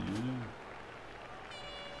know.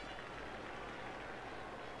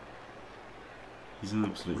 He's an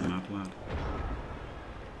absolute mad lad.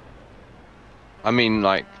 I mean,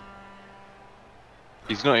 like,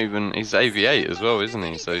 he's AV8 as well, isn't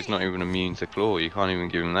he? So he's not even immune to claw. You can't even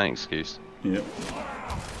give him that excuse. Yep.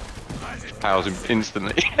 Powers him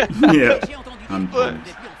instantly. Yeah. And points.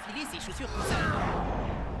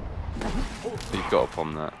 You've got to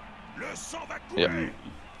palm that. Yeah.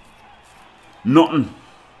 Nothing.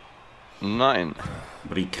 Nothing.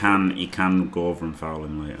 But he can go over and foul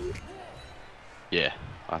him later. Yeah,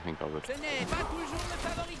 I think I would.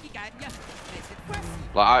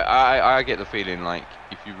 Like I get the feeling like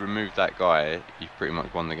if you remove that guy, you've pretty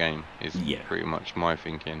much won the game. Is pretty much my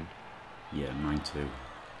thinking. Yeah, 9-2.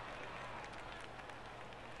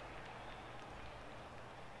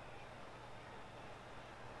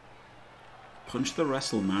 Punch the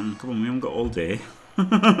wrestle, man. Come on, we haven't got all day.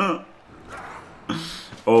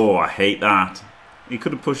 Oh, I hate that. He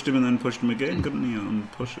could have pushed him and then pushed him again, couldn't he? And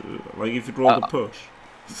push, like if you'd roll the push.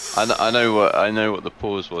 I know what the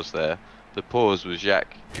pause was there. The pause was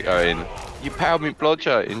Yak going, "You powered me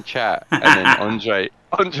blodger" in chat, and then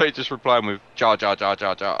Andriy just replying with "jar jar jar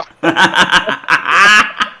jar jar."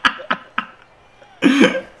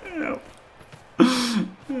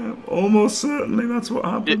 Almost certainly that's what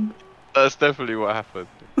happened. That's definitely what happened.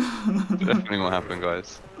 Definitely what happened,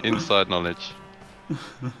 guys. Inside knowledge.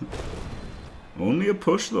 Only a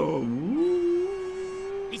push though.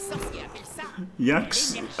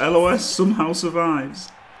 Yak's LOS somehow survives.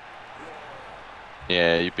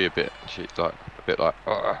 Yeah, you'd be a bit like,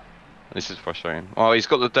 ugh. This is frustrating. Oh, he's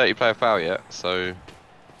got the dirty player foul yet, so.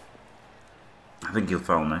 I think he'll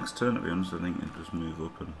foul next turn, to be honest. I think he'll just move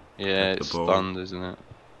up and yeah, it's stunned, isn't it?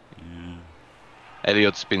 Yeah.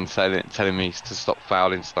 Elliot's been telling me to stop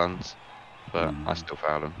fouling stuns, but I still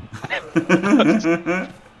foul him.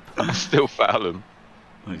 I still foul him.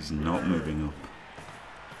 Oh, he's not moving up.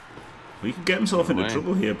 Well, he could get himself into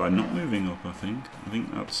trouble here by not moving up, I think. I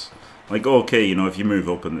think that's... Like, okay, you know, if you move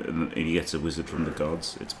up and he gets a wizard from the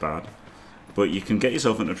gods, it's bad. But you can get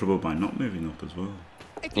yourself into trouble by not moving up as well.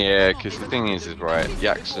 Yeah, because the thing is right,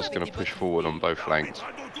 Yak's just going to push forward on both flanks,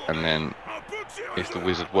 and then if the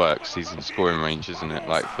wizard works, he's in scoring range, isn't it?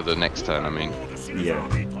 Like, for the next turn, I mean. Yeah.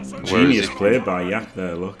 Genius play by Yak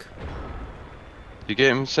there, look. You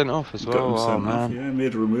get him sent off as well? Got him sent off, yeah,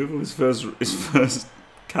 made a removal, his first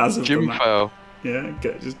Kaz gym foul. Yeah,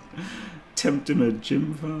 just tempt him a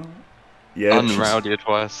gym foul. Yeah, unrowdy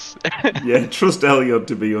twice. Yeah, trust Elliot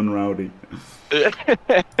to be unrowdy.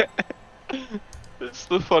 It's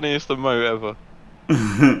the funniest emote ever.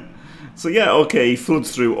 So yeah, okay, he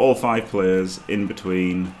floods through all 5 players in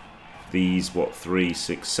between these, what, 3,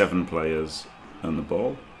 6, 7 players and the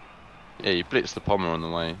ball. Yeah, you blitz the Pommer on the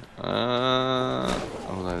way.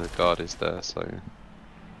 Although the guard is there, so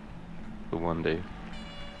the 1D.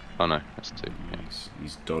 Oh no, that's 2. Yeah.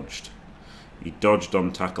 He's dodged. He dodged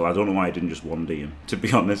on tackle. I don't know why he didn't just 1D him, to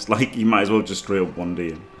be honest. Like, you might as well just straight up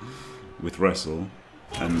 1D him with wrestle.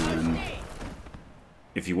 And then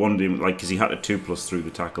if you 1D him, like, because he had a 2+ through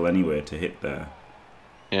the tackle anyway to hit there.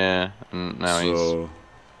 Yeah, and now so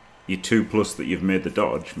your 2+ that you've made the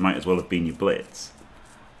dodge might as well have been your blitz.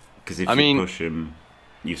 Because if you push him,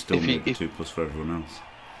 you still made the 2+ for everyone else.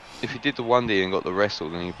 If he did the 1D and got the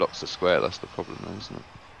wrestle, then he blocks the square. That's the problem, though, isn't it?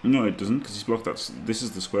 No, it doesn't, because he's blocked. This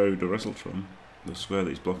is the square he wrestled from. The square that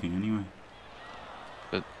he's blocking anyway.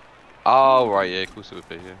 But, oh, right, yeah, of course it would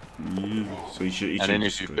be, yeah. Yeah, so he should and then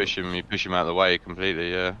if you push him out of the way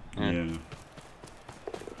completely, yeah.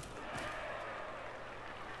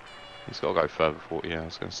 He's got to go further forward, yeah, I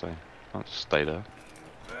was going to say. Can't just stay there.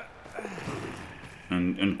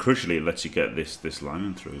 And crucially, it lets you get this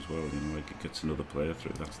lineman through as well. You know, like it gets another player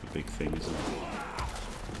through. That's the big thing, isn't it?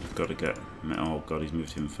 You've got to get. Oh god, he's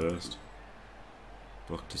moved him first.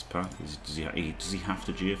 Blocked his path. Does he have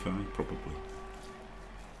to GFI? Probably.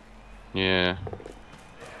 Yeah.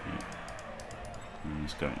 And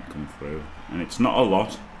this guy can come through, and it's not a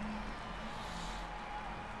lot,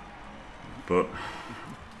 but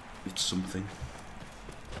it's something.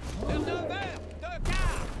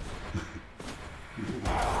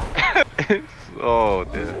 Oh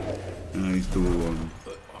dear. No, he's double one.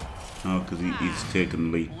 Oh, because he's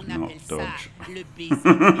taken leap, not dodge.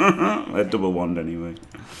 A double wand anyway.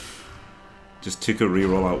 Just took a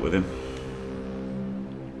reroll out with him.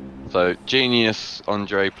 So, genius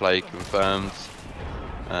Andriy play confirmed.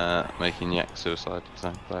 Making Yak suicide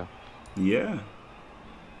zone player. Yeah.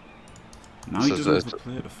 Now he doesn't have to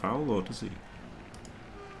play at a foul, though, does he?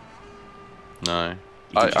 No.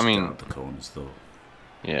 I mean, out the corners though.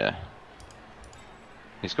 Yeah.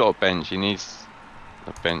 He's got a bench. He needs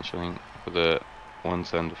a bench, I think, for the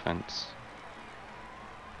 1-turn defense.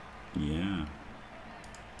 Yeah.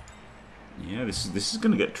 Yeah, this is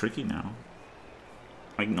gonna get tricky now.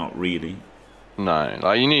 Like, not really. No,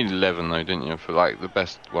 like you need 11 though, didn't you? For like the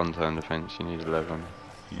best 1-turn defense, you need 11.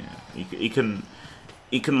 Yeah, he can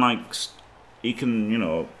you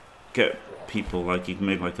know, get people, like he can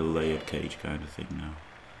make like a layered cage kind of thing now.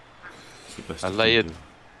 It's the best. A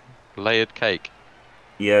layered cake.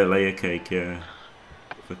 Yeah, layer cake. Yeah.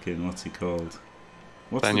 Fucking what's he called?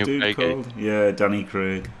 What's Daniel the dude Craig. called? Yeah, Danny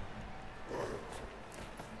Craig.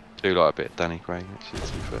 Do like a bit of Danny Craig actually,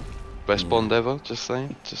 to be fair. Best Bond ever, just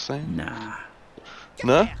saying. Nah.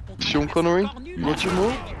 No? Sean Connery? Roger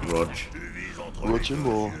Moore? Roger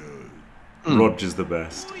Moore. Roger's the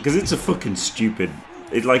best. Because it's a fucking stupid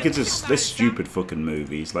they're stupid fucking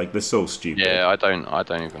movies. Like, they're so stupid. Yeah, I don't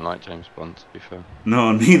even like James Bond, to be fair.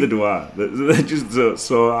 No, neither do I. They're just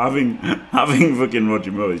so having fucking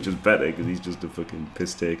Roger Moore is just better because he's just a fucking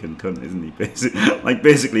piss-taking cunt, isn't he?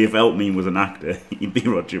 Basically, if Elton was an actor, he'd be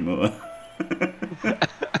Roger Moore.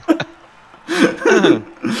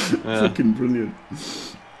 Fucking brilliant.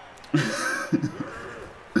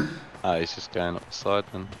 Oh, he's just going up the side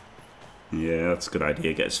then. Yeah, that's a good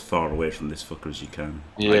idea. Get as far away from this fucker as you can.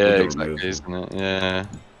 Yeah, exactly, isn't it? Yeah.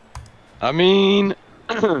 I mean,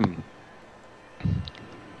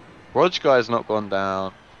 Rog guy's not gone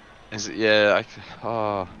down. Is it? Yeah.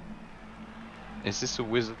 Is this a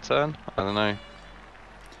wizard turn? I don't know.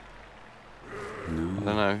 No. I don't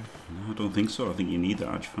know. No, I don't think so. I think you need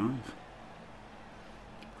that Edge 5.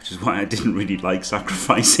 Which is why I didn't really like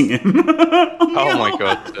sacrificing him. Oh my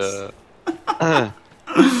god.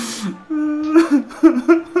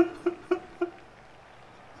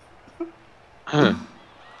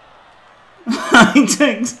 He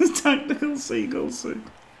takes his tactical seagull suit.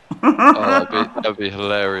 Oh, that'd be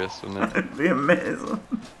hilarious, wouldn't it? It'd be amazing.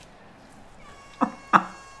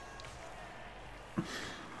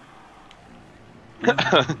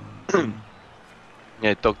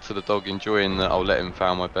 Yeah, dog to the dog, enjoying that I'll let him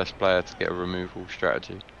found my best player to get a removal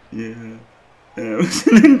strategy. Yeah. Yeah, it was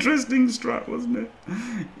an interesting strat, wasn't it?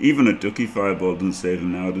 Even a ducky fireball doesn't save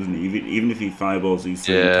him now, doesn't he? Even if he fireballs these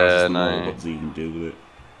things, what's he can do with it?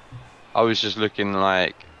 I was just looking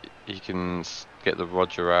like he can get the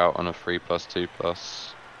Roger out on a 3+2+,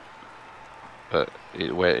 but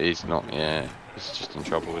where he's not, yeah, he's just in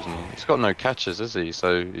trouble, isn't he? He's got no catchers, is he?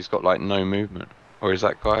 So he's got like no movement. Or is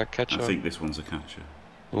that guy a catcher? I think this one's a catcher.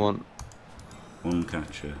 One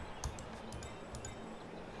catcher.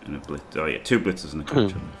 And a blitz. Oh yeah, 2 blitzers and a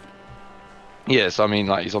catcher left. Yes, I mean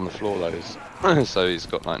like he's on the floor though, so he's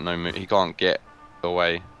got like no move. He can't get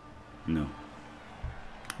away. No.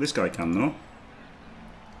 This guy can though.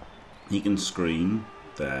 He can screen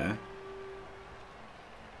there,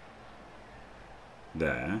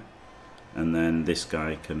 and then this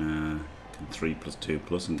guy can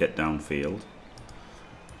 3+2+ and get downfield,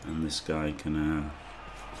 and this guy can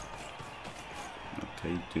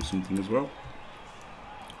okay, do something as well.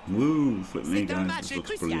 Woo, flip me guys, this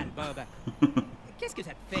looks brilliant.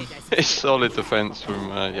 It's solid defense from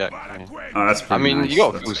Yaquestay. Oh, that's I mean, nice. you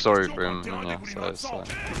gotta feel sorry for him. Yeah, so it's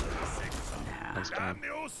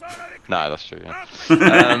no, that's true.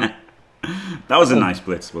 Yeah. That was a nice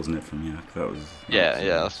blitz, wasn't it, from Yak? That was.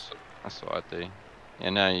 That's what I'd do. Yeah,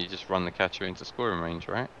 now you just run the catcher into scoring range,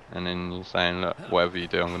 right? And then you're saying, look, whatever you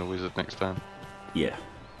do, I'm gonna wizard next turn. Yeah,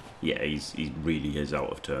 yeah, he really is out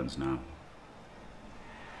of turns now.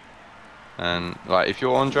 And like, if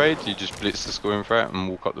you're Andriy, you just blitz the scoring threat and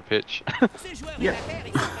walk up the pitch. Yeah.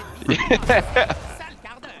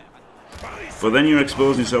 But then you're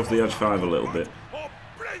exposing yourself to the Edge 5 a little bit.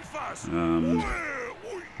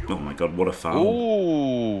 Oh my god, what a foul.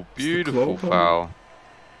 Ooh, beautiful foul.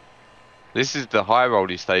 This is the high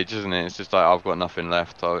rolly stage, isn't it? It's just like, I've got nothing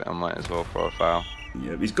left, I might as well throw a foul.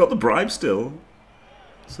 Yeah, he's got the bribe still.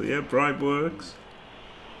 So yeah, bribe works.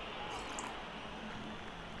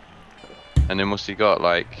 And then what's he got,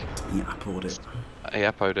 like... He appoed it. He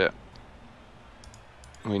appoed it.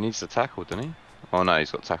 Well, he needs to tackle, doesn't he? Oh no,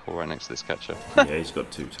 he's got tackle right next to this catcher. Yeah, he's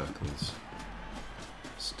got 2 tackles.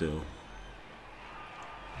 Still.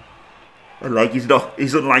 And like, he's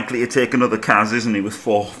unlikely to take another Kaz, isn't he, with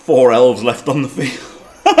four elves left on the field.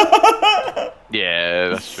 Yeah,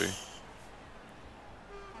 that's true.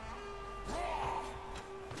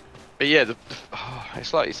 But yeah,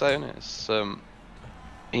 it's like you say, isn't it? It's,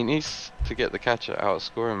 he needs to get the catcher out of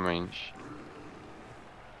scoring range.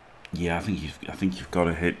 Yeah, I think you've got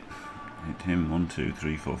to hit him 1, 2,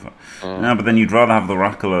 3, 4, 5. No, but then you'd rather have the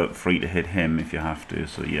Rackler free to hit him if you have to.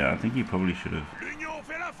 So yeah, I think you probably should have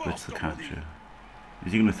blitzed the catcher.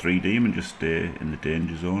 Is he going to 3D him and just stay in the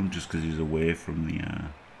danger zone just because he's away from the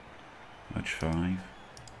Edge 5?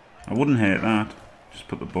 I wouldn't hate that. Just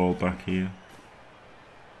put the ball back here.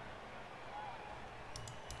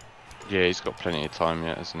 Yeah, he's got plenty of time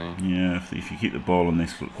yet, hasn't he? Yeah, if you keep the ball on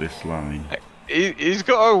this line. He's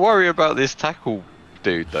got to worry about this tackle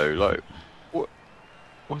dude though. Like,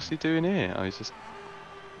 what's he doing here? Oh, he's just...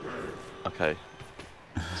 Okay.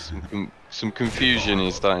 Some confusion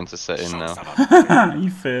is starting to set in now. He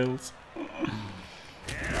fails.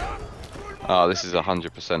 Oh, this is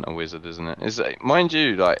 100% a wizard, isn't it? Mind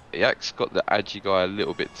you, like, Yak's got the Agi guy a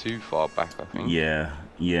little bit too far back, I think. Yeah,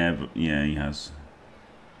 he has.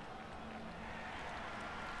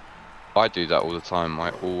 I do that all the time.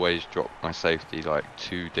 I always drop my safety like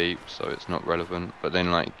too deep, so it's not relevant. But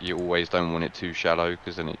then like you always don't want it too shallow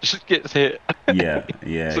because then it just gets hit. Yeah,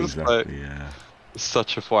 yeah, So it's like, exactly. Yeah. it's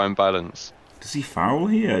such a fine balance. Does he foul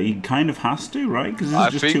here? He kind of has to, right? Because this is I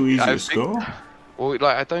just think, too easy I to think, score. well,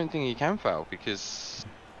 like I don't think he can foul because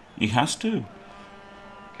He has to. Can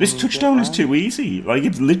This he touchdown get is round? too easy. Like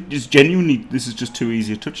it's genuinely, this is just too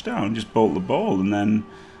easy a touchdown. Just bolt the ball and then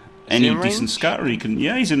Is he any in decent range? scatter he can.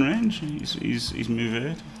 Yeah, he's in range. He's move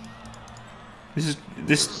it.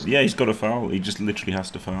 Yeah, he's got a foul. He just literally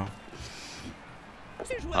has to foul.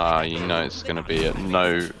 You know it's going to be a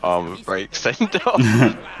no armor break send off.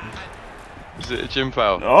 Is it a gym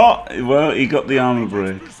foul? Oh well, he got the armor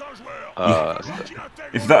break.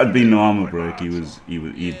 If that had been no armor break,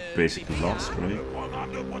 he'd basically lost, right?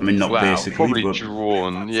 I mean, not Wow, basically, probably but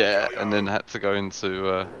drawn, yeah, and then had to go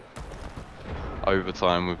into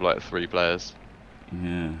overtime with like 3 players.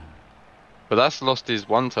 yeah. But that's lost his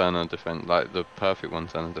one-turner defense, like the perfect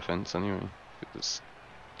one-turner defense anyway. It's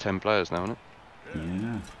 10 players now, isn't it?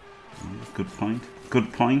 Yeah. Good point.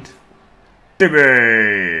 Good point.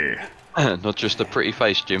 Dimmy! Not just a pretty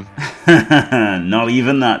face, Jim. Not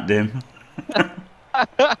even that, Dim.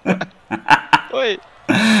 Wait.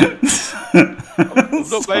 I'm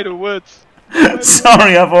not made of words.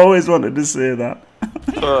 Sorry, I've always wanted to say that.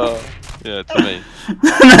 Yeah, to me.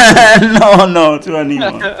 No, to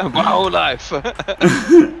anyone. My whole life.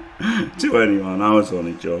 To anyone, I was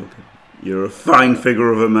only joking. You're a fine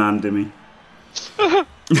figure of a man, Dimmy.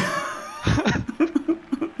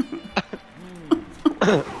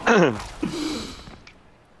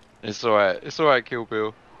 It's alright. It's alright, Kill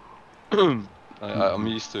Bill. I'm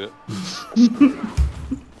used to it.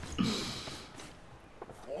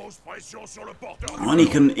 And he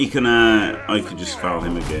can, I could just foul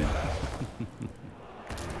him again.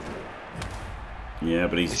 Yeah,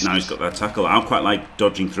 but he's got that tackle. I quite like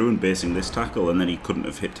dodging through and basing this tackle, and then he couldn't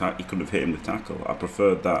have hit him with tackle. I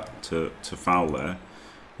preferred that to foul there.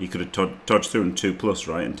 He could have dodged through in 2+,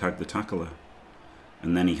 right, and tagged the tackler,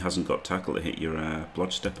 and then he hasn't got tackle to hit your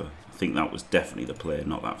blodge stepper. I think that was definitely the play,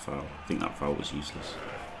 not that foul. I think that foul was useless.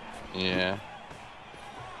 Yeah,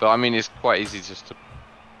 but I mean it's quite easy just to.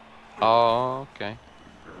 Oh, okay.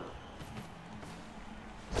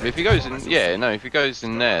 But if he goes in, yeah, no, if he goes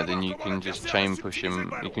in there, then you can just chain push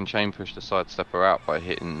him. You can chain push the side stepper out by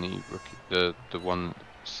hitting the one that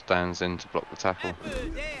stands in to block the tackle.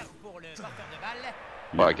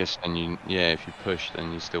 But I guess then if you push,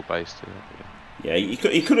 then you still base to it. Yeah,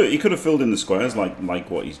 he could have filled in the squares like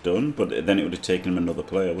what he's done, but then it would have taken him another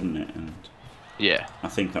player, wouldn't it? And yeah, I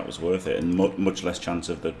think that was worth it, and much less chance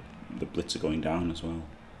of the blitzer going down as well.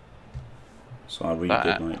 So I really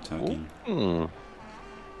did like tagging.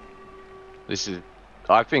 This is,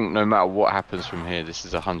 I think, no matter what happens from here, this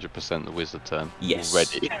is 100% the wizard turn. Yes.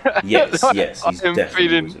 Already. Yes, he's definitely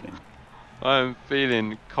wizarding. I'm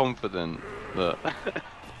feeling confident that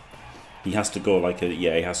he has to go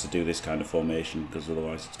he has to do this kind of formation, because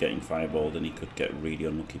otherwise it's getting fireballed and he could get really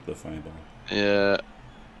unlucky with the fireball. Yeah.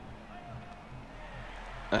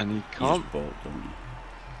 And he can't. You just bolt, don't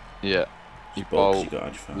you? Yeah. You bolt,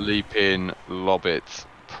 leap in, lob it,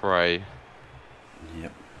 pray.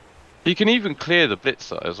 Yep. He can even clear the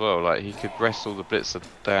blitzer as well. Like he could wrestle the blitzer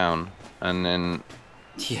down and then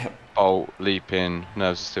bolt, leap in,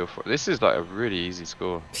 nerves are still. This is like a really easy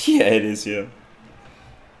score. Yeah, it is. Yeah.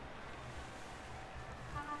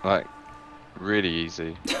 Like really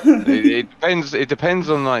easy. it depends. It depends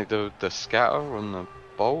on like the scatter on the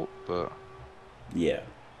bolt, but yeah,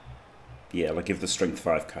 like if the strength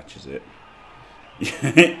 5 catches it,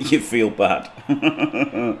 you feel bad.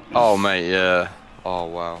 Oh mate, yeah. Oh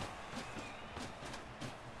wow.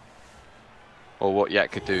 Or what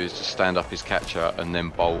Yak could do is just stand up his catcher and then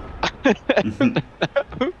bolt.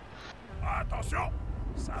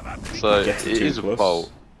 So it is a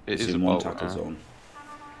bolt. It is a bolt. One tackle zone.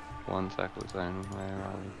 One tackle zone. Where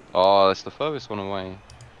are we? Oh, that's the furthest one away.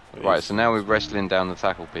 Right, so now we're wrestling down the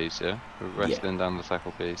tackle piece, yeah? We're wrestling down the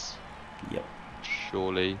tackle piece. Yep.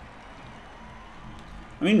 Surely.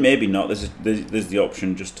 I mean, maybe not. There's the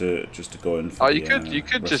option just to go in for you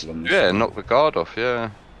could just knock the guard off, yeah.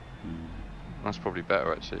 That's probably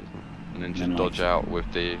better actually, and then just dodge out with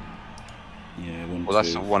the. Yeah, 1, well,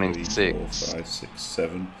 that's 2, a 1 in 3, 6. 4, 5, 6,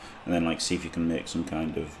 7, and then like see if you can make some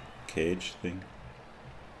kind of cage thing.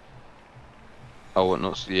 Oh, what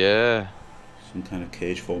not? Yeah. Some kind of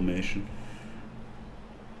cage formation.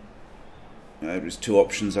 There's 2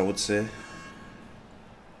 options, I would say.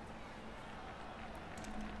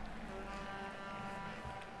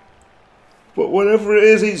 But whatever it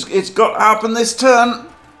is, it's got to happen this turn.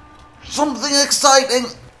 Something exciting.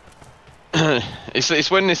 It's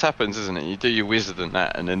when this happens, isn't it? You do your wizard and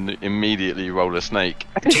that, and then immediately you roll a snake.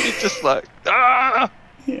 It's just like, ah!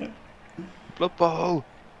 Yeah. Blood Bowl.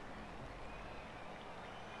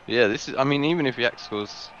 Yeah, this is. I mean, even if Yak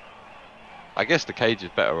scores, I guess the cage is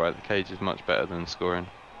better, right? The cage is much better than scoring.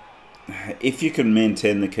 If you can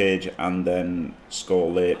maintain the cage and then score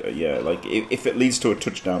later, yeah. Like if it leads to a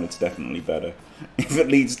touchdown, it's definitely better. If it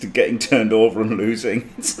leads to getting turned over and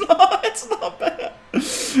losing, it's not. It's not better.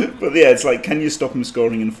 But yeah, it's like, can you stop him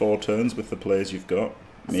scoring in 4 turns with the players you've got?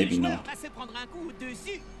 Maybe not.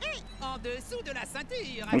 Well,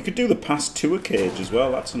 you could do the pass to a cage as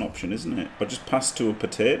well. That's an option, isn't it? Or just pass to a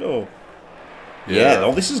potato. Yeah.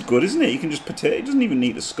 Oh, this is good, isn't it? You can just potato. It doesn't even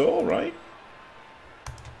need to score, right?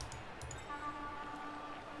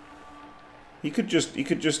 You could just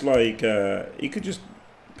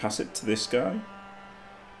pass it to this guy.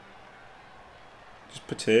 Just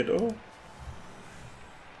potato.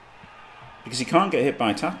 Because he can't get hit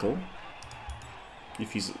by tackle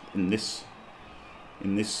if he's in this,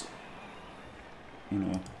 you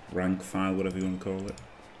know, rank file, whatever you want to call it.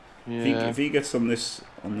 Yeah. If he gets on this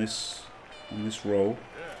row,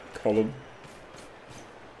 column.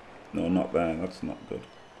 No, not there. That's not good.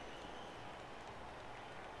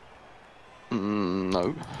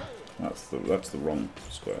 No. That's the wrong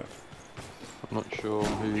square. I'm not sure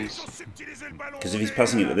who's. Because if he's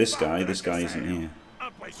passing it to this guy isn't here.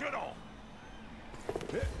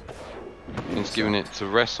 He's giving it to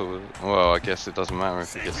wrestle. Well, I guess it doesn't matter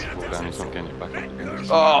if he gets the ball down. He's not getting it back up again.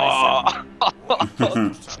 Oh,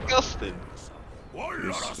 disgusting.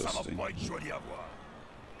 Disgusting.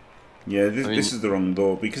 Yeah, this is the wrong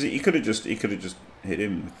door because he could have just hit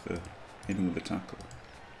him with the tackle.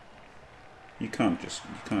 You can't just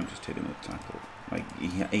hit him with the tackle. Like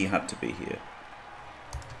he had to be here.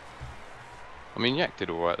 I mean, Yak did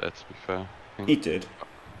all right there, to be fair. He did.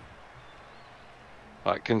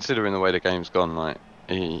 Like, considering the way the game's gone, like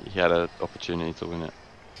he had an opportunity to win it.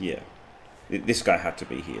 Yeah, this guy had to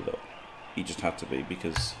be here though. He just had to be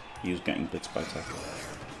because he was getting blitzed by tackle.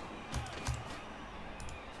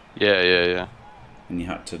 Yeah. And you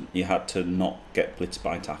had to not get blitzed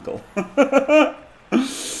by tackle.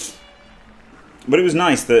 But it was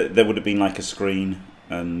nice that there would have been like a screen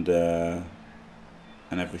and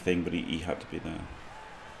everything, but he had to be there.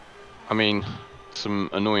 I mean, some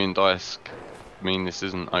annoying dice mean this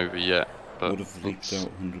isn't over yet. But would have leaped out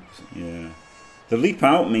 100%. Yeah. The leap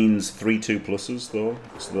out means 3 2+s though,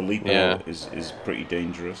 so the leap out is pretty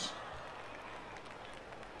dangerous.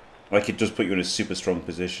 Like it does put you in a super strong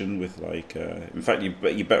position with like. In fact,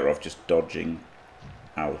 you're better off just dodging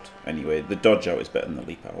out anyway. The dodge out is better than the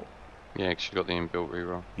leap out. Yeah, because you got the inbuilt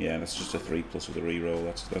reroll. Yeah, that's just a 3+ with a reroll.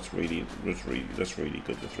 That's really good. The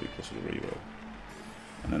 3+ with a reroll,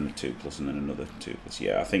 and then the 2+ and then another 2+.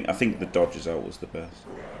 Yeah, I think the dodges out was the best.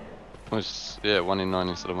 Was 1 in 9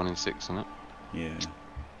 instead of 1 in 6, isn't it? Yeah.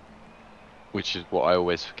 Which is what I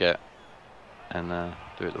always forget, and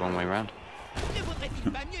do it the wrong way around.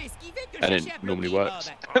 And it normally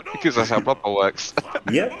works because that's how Blood Bowl works.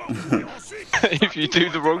 Yep. If you do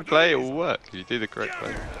the wrong play, it will work. If you do the correct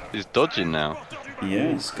play, he's dodging now.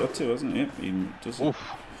 Yeah, he's got to, hasn't he? He doesn't.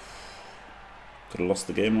 Could have lost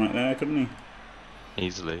the game right there, couldn't he?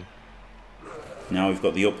 Easily. Now we've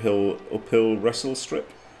got the uphill wrestle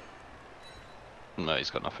strip. No,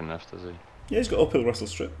 he's got nothing left, has he? Yeah, he's got uphill wrestle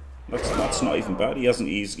strip. That's not even bad.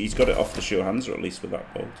 He's got it off the show hands, or at least with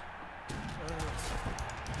that bolt.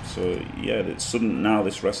 So yeah, now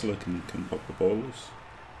this wrestler can pop the ball loose.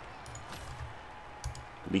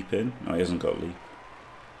 Leap in. No, he hasn't got leap.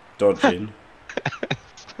 Dodge in.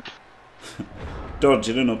 Dodge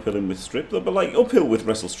in and uphill in with strip. But like uphill with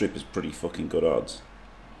wrestle strip is pretty fucking good odds.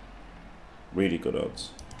 Really good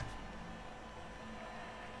odds.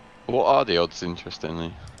 What are the odds,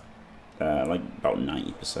 interestingly? Like about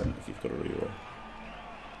 90% if you've got a reroll.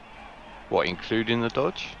 What, including the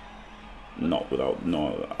dodge? Not without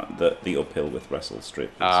the uphill with wrestle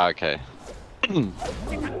strip. Okay.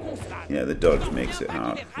 Yeah, the dodge makes it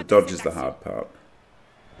hard. The dodge is the hard part.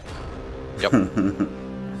 Yep.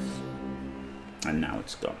 And now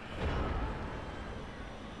it's gone.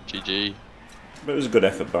 GG. But it was a good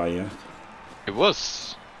effort by you. It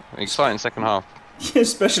was exciting second half. Yeah,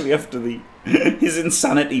 especially after his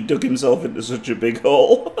insanity dug himself into such a big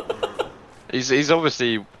hole. He's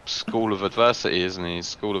obviously School of Adversity, isn't he?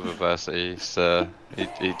 School of Adversity. So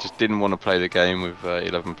he just didn't want to play the game with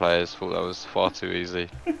 11 players. Thought that was far too easy.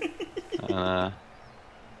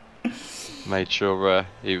 Made sure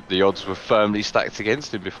the odds were firmly stacked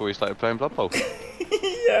against him before he started playing Blood Bowl.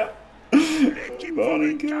 Yeah.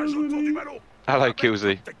 Morning, Killsy. Hello,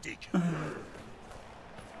 Killsy.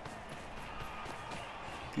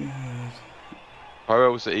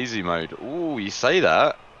 Pro Elves are easy mode. Ooh, you say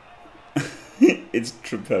that. It's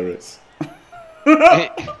Treperis. You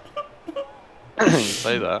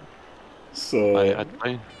say that. So I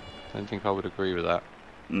don't think I would agree with that.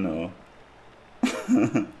 no.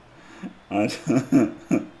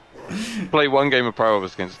 Play one game of Pro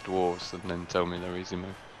Elves against Dwarves and then tell me they're easy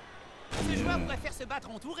mode.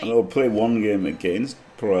 And I'll play one game against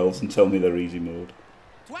Pro Elves and tell me they're easy mode.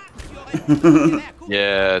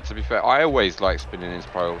 Yeah, to be fair, I always like spinning into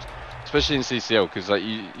Pro Elves, especially in CCL, because like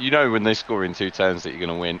you know when they score in 2 turns that you're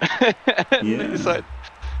gonna win. It's like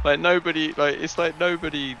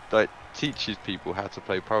nobody teaches people how to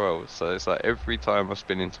play Pro Elves, so it's like every time I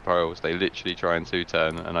spin into Pro Elves, they literally try and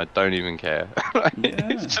 2-turn, and I don't even care.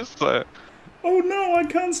 It's just like, oh no, I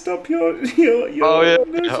can't stop your oh yeah,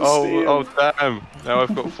 oh damn! Now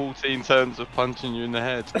I've got 14 turns of punching you in the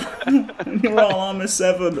head. And you're all armor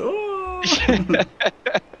 7. Oh.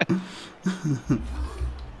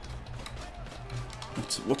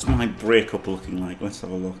 What's my breakup looking like? Let's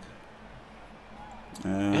have a look.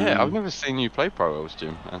 Yeah, I've never seen you play Pro Elves,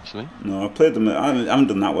 Jim, actually. No, I played them. I haven't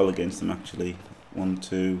done that well against them, actually. 1,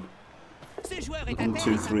 2,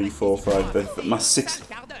 3, 4, 5. My sixth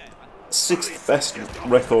best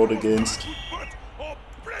record against.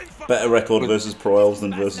 Better record versus Pro Elves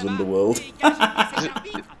than versus Underworld.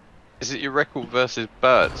 Is it your record versus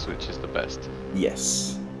Birds, which is the best?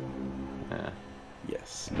 Yes. Yeah.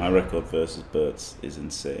 Yes. My record versus Birds is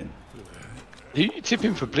insane. Who are you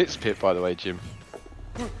tipping for Blitz Pit, by the way, Jim?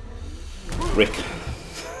 Rick.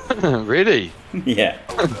 Really? Yeah.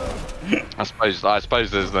 I suppose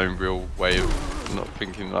there's no real way of not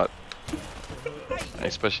thinking like,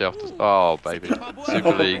 especially after baby,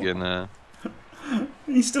 Super League and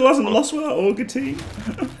he still hasn't lost with that Ogre team.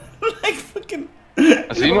 Like fucking.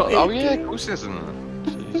 Has he not? Oh yeah, of course he hasn't.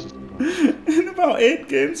 Jesus. In about 8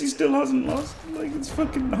 games, he still hasn't lost. Like it's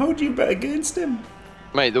fucking. How do you bet against him?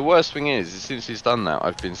 Mate, the worst thing is since he's done that,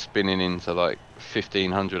 I've been spinning into like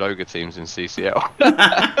 1,500 Ogre teams in CCL.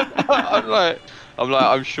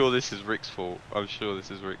 I'm sure this is Rick's fault. I'm sure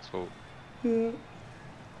this is Rick's fault. Yeah.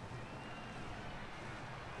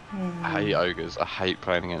 I hate Ogres. I hate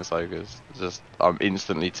playing against Ogres. I'm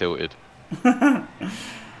instantly tilted.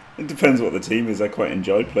 It depends what the team is. I quite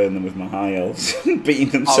enjoy playing them with my high elves, beating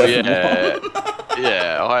them 7-1.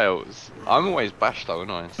 Yeah, high elves. I'm always bashed though,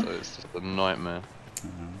 aren't I? So it's just a nightmare.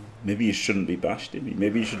 Maybe you shouldn't be bashed, Dimmy.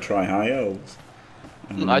 Maybe you should try high elves.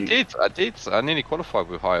 I did. I nearly qualified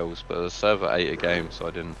with high elves, but the server ate a game, so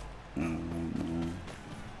I didn't. Oh, no.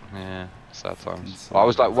 Yeah, sad times. I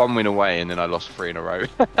was like 1 win away, and then I lost 3 in a row.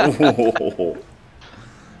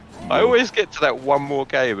 I always get to that one more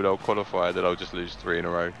game, and I'll qualify, and then I'll just lose 3 in a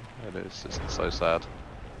row, and it's just so sad.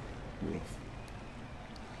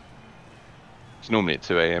 It's normally at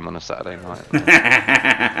 2 AM on a Saturday night.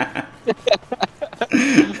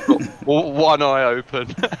 One eye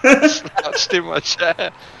open, slouched in my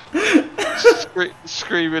chair,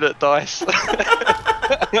 screaming at dice.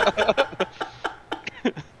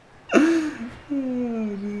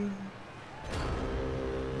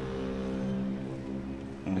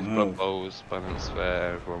 Blood Bowls, balance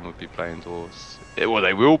fair, everyone would be playing dwarves. Well,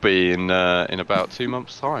 they will be in about 2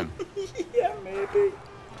 months' time. Yeah, maybe.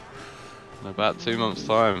 In about 2 months'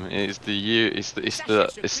 time, it's the year.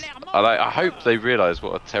 I hope they realise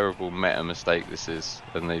what a terrible meta mistake this is,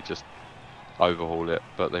 and they just overhaul it.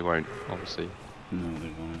 But they won't, obviously. No, they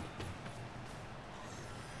won't.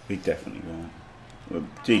 We definitely won't. Well,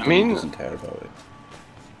 GK doesn't care about it.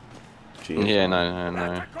 GF. Yeah, no.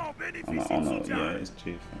 Yeah, it's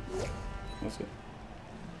GF. What's it?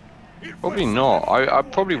 Probably not. I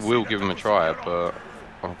probably will give them a try, but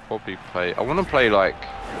I'll probably play. I want to play like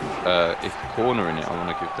if corner in it. I want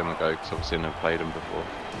to give them a go because obviously I've never played them before.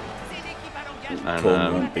 And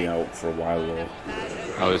Corner won't be out for a while though.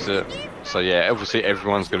 Oh, is it? So yeah, obviously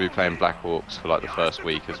everyone's going to be playing Black Orcs for like the first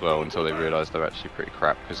week as well until they realise they're actually pretty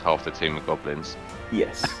crap because half the team are goblins.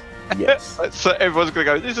 Yes. Yes. So everyone's going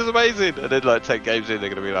to go, this is amazing, and then like 10 games in, they're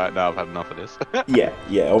going to be like, no, I've had enough of this. Yeah.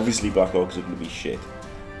 Obviously, Black Orcs are going to be shit,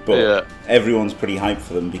 but everyone's pretty hyped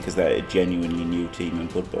for them because they're a genuinely new team in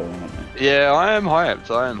Blood Bowl, aren't they? Yeah, I am hyped.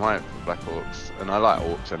 For Black Orcs, and I like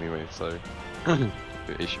Orcs anyway, so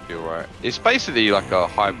it should be alright. It's basically like a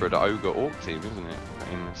hybrid ogre orc team, isn't it?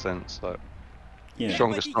 In a sense, like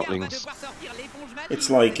stronger snotlings. It's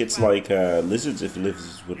like lizards. If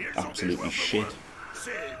lizards were absolutely shit.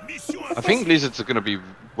 I think lizards are going to be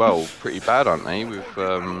pretty bad, aren't they? With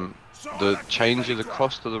the change of the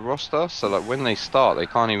cost of the roster. So like when they start, they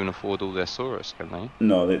can't even afford all their Saurus, can they?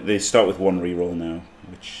 No, they start with 1 reroll now,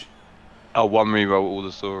 which Oh, one reroll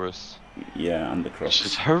Allosaurus. Yeah, and the Which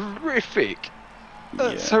is crocs. horrific.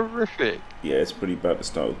 That's horrific. Yeah, it's pretty bad to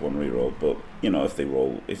start with one reroll, but you know, if they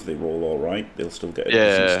roll all right, they'll still get a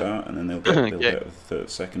Yeah. decent start, and then they'll get the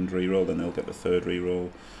second reroll, then they'll get the third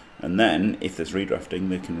reroll, and then if there's redrafting,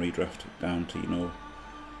 they can redraft down to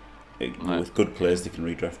with good players they can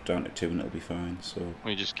redraft down to 2 and it'll be fine. So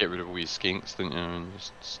Well, you just get rid of all your skinks, don't you, and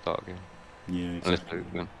just start again. yeah, exactly.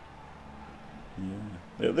 Yeah.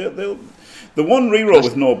 They'll the one reroll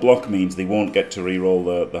with no block means they won't get to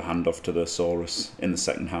reroll the handoff to the Saurus in the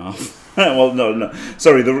second half. Well, no,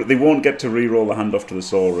 sorry, they won't get to reroll the handoff to the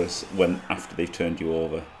Saurus after they've turned you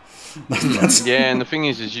over. Yeah, and the thing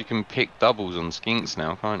is you can pick doubles on skinks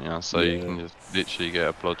now, can't you? So you can just literally get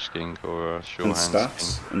a blodge skink or a short hand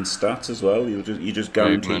skink. And stats as well. You just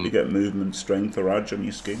guaranteed to get movement, strength, or edge on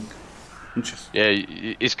your skink. Yeah,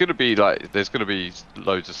 it's gonna be like there's gonna be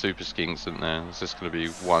loads of super skinks, isn't there? There's just gonna be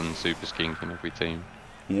one super skink in every team.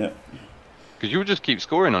 Yeah. Because you'll just keep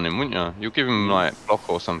scoring on him, wouldn't you? You'll give him like block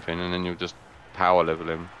or something, and then you'll just power level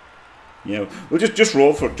him. Yeah, well, just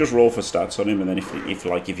roll for stats on him, and then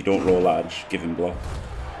if you don't roll edge, give him block,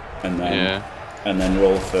 and then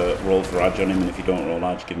roll for edge on him, and if you don't roll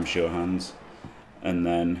edge, give him sure hands, and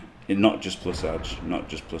then not just plus edge,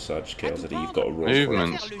 KLZD, you've got to roll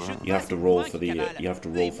movements. for it. You have to roll for the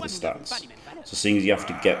stats. So seeing as you have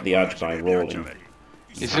to get the edge by rolling,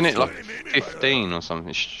 isn't it like 15 or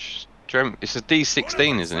something? It's a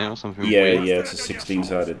D16, isn't it, or something? Yeah, weird? yeah, it's a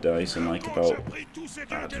 16-sided dice, and like about,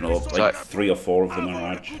 I don't know, like 3 or 4 of them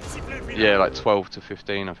are edge. Yeah, like 12 to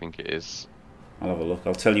 15, I think it is. I'll have a look.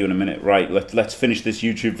 I'll tell you in a minute. Right, let's finish this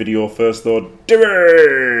YouTube video first, though.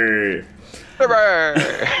 Dimmy!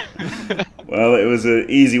 Well, it was an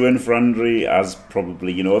easy win for Andriy, as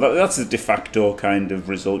probably, that's a de facto kind of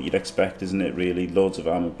result you'd expect, isn't it, really? Loads of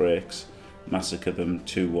armor breaks, massacre them,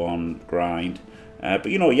 2-1, grind. But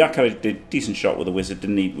Yak had a decent shot with a wizard,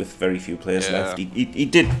 didn't he? With very few players left, he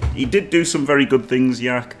did do some very good things,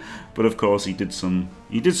 Yak. But of course, he did some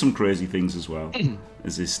crazy things as well,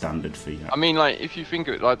 as his standard for Yak. I mean, like if you think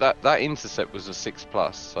of it like that intercept was a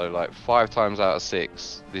 6+, so like 5 times out of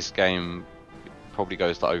 6, this game probably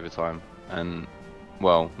goes to overtime, and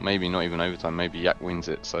well, maybe not even overtime. Maybe Yak wins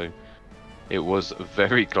it. So it was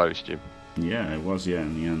very close, Jim. Yeah, it was,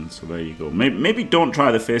 in the end. So there you go. Maybe don't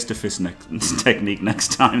try the face-to-fist technique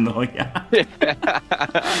next time, though, yeah.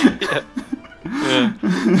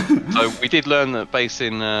 So we did learn that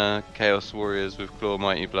basing Chaos Warriors with Claw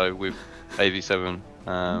Mighty Blow with AV7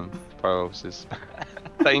 Pro-Ops is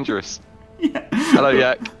dangerous. Yeah. Hello,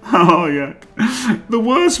 Yak. Hello, Yak. The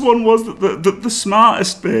worst one was the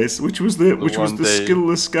smartest base, which was the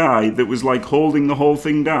skillless guy that was like holding the whole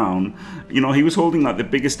thing down. He was holding like the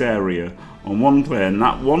biggest area on one player, and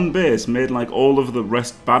that one base made like all of the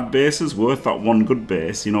rest bad bases worth that one good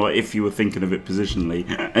base. If you were thinking of it positionally,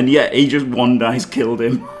 and yet he just one dice killed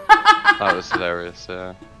him. That was hilarious.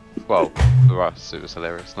 Well, for us it was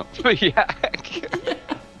hilarious, not for Yak.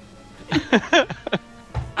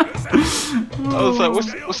 I was like,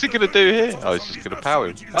 what's he gonna do here? Oh, he's just gonna power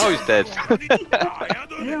him. Oh, he's dead.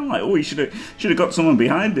 Yeah, I'm like, he should have got someone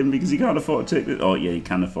behind him because he can't afford to take this. Oh yeah, he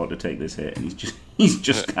can afford to take this hit, and he's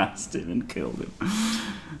just cast him and killed him.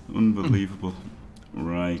 Unbelievable.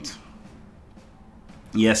 Right.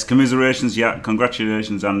 Yes, commiserations,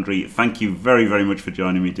 congratulations, Andriy. Thank you very, very much for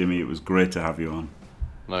joining me, Dimmy. It was great to have you on.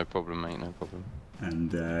 No problem, mate. No problem.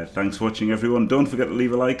 And thanks for watching, everyone. Don't forget to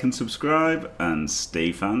leave a like and subscribe, and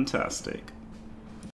stay fantastic.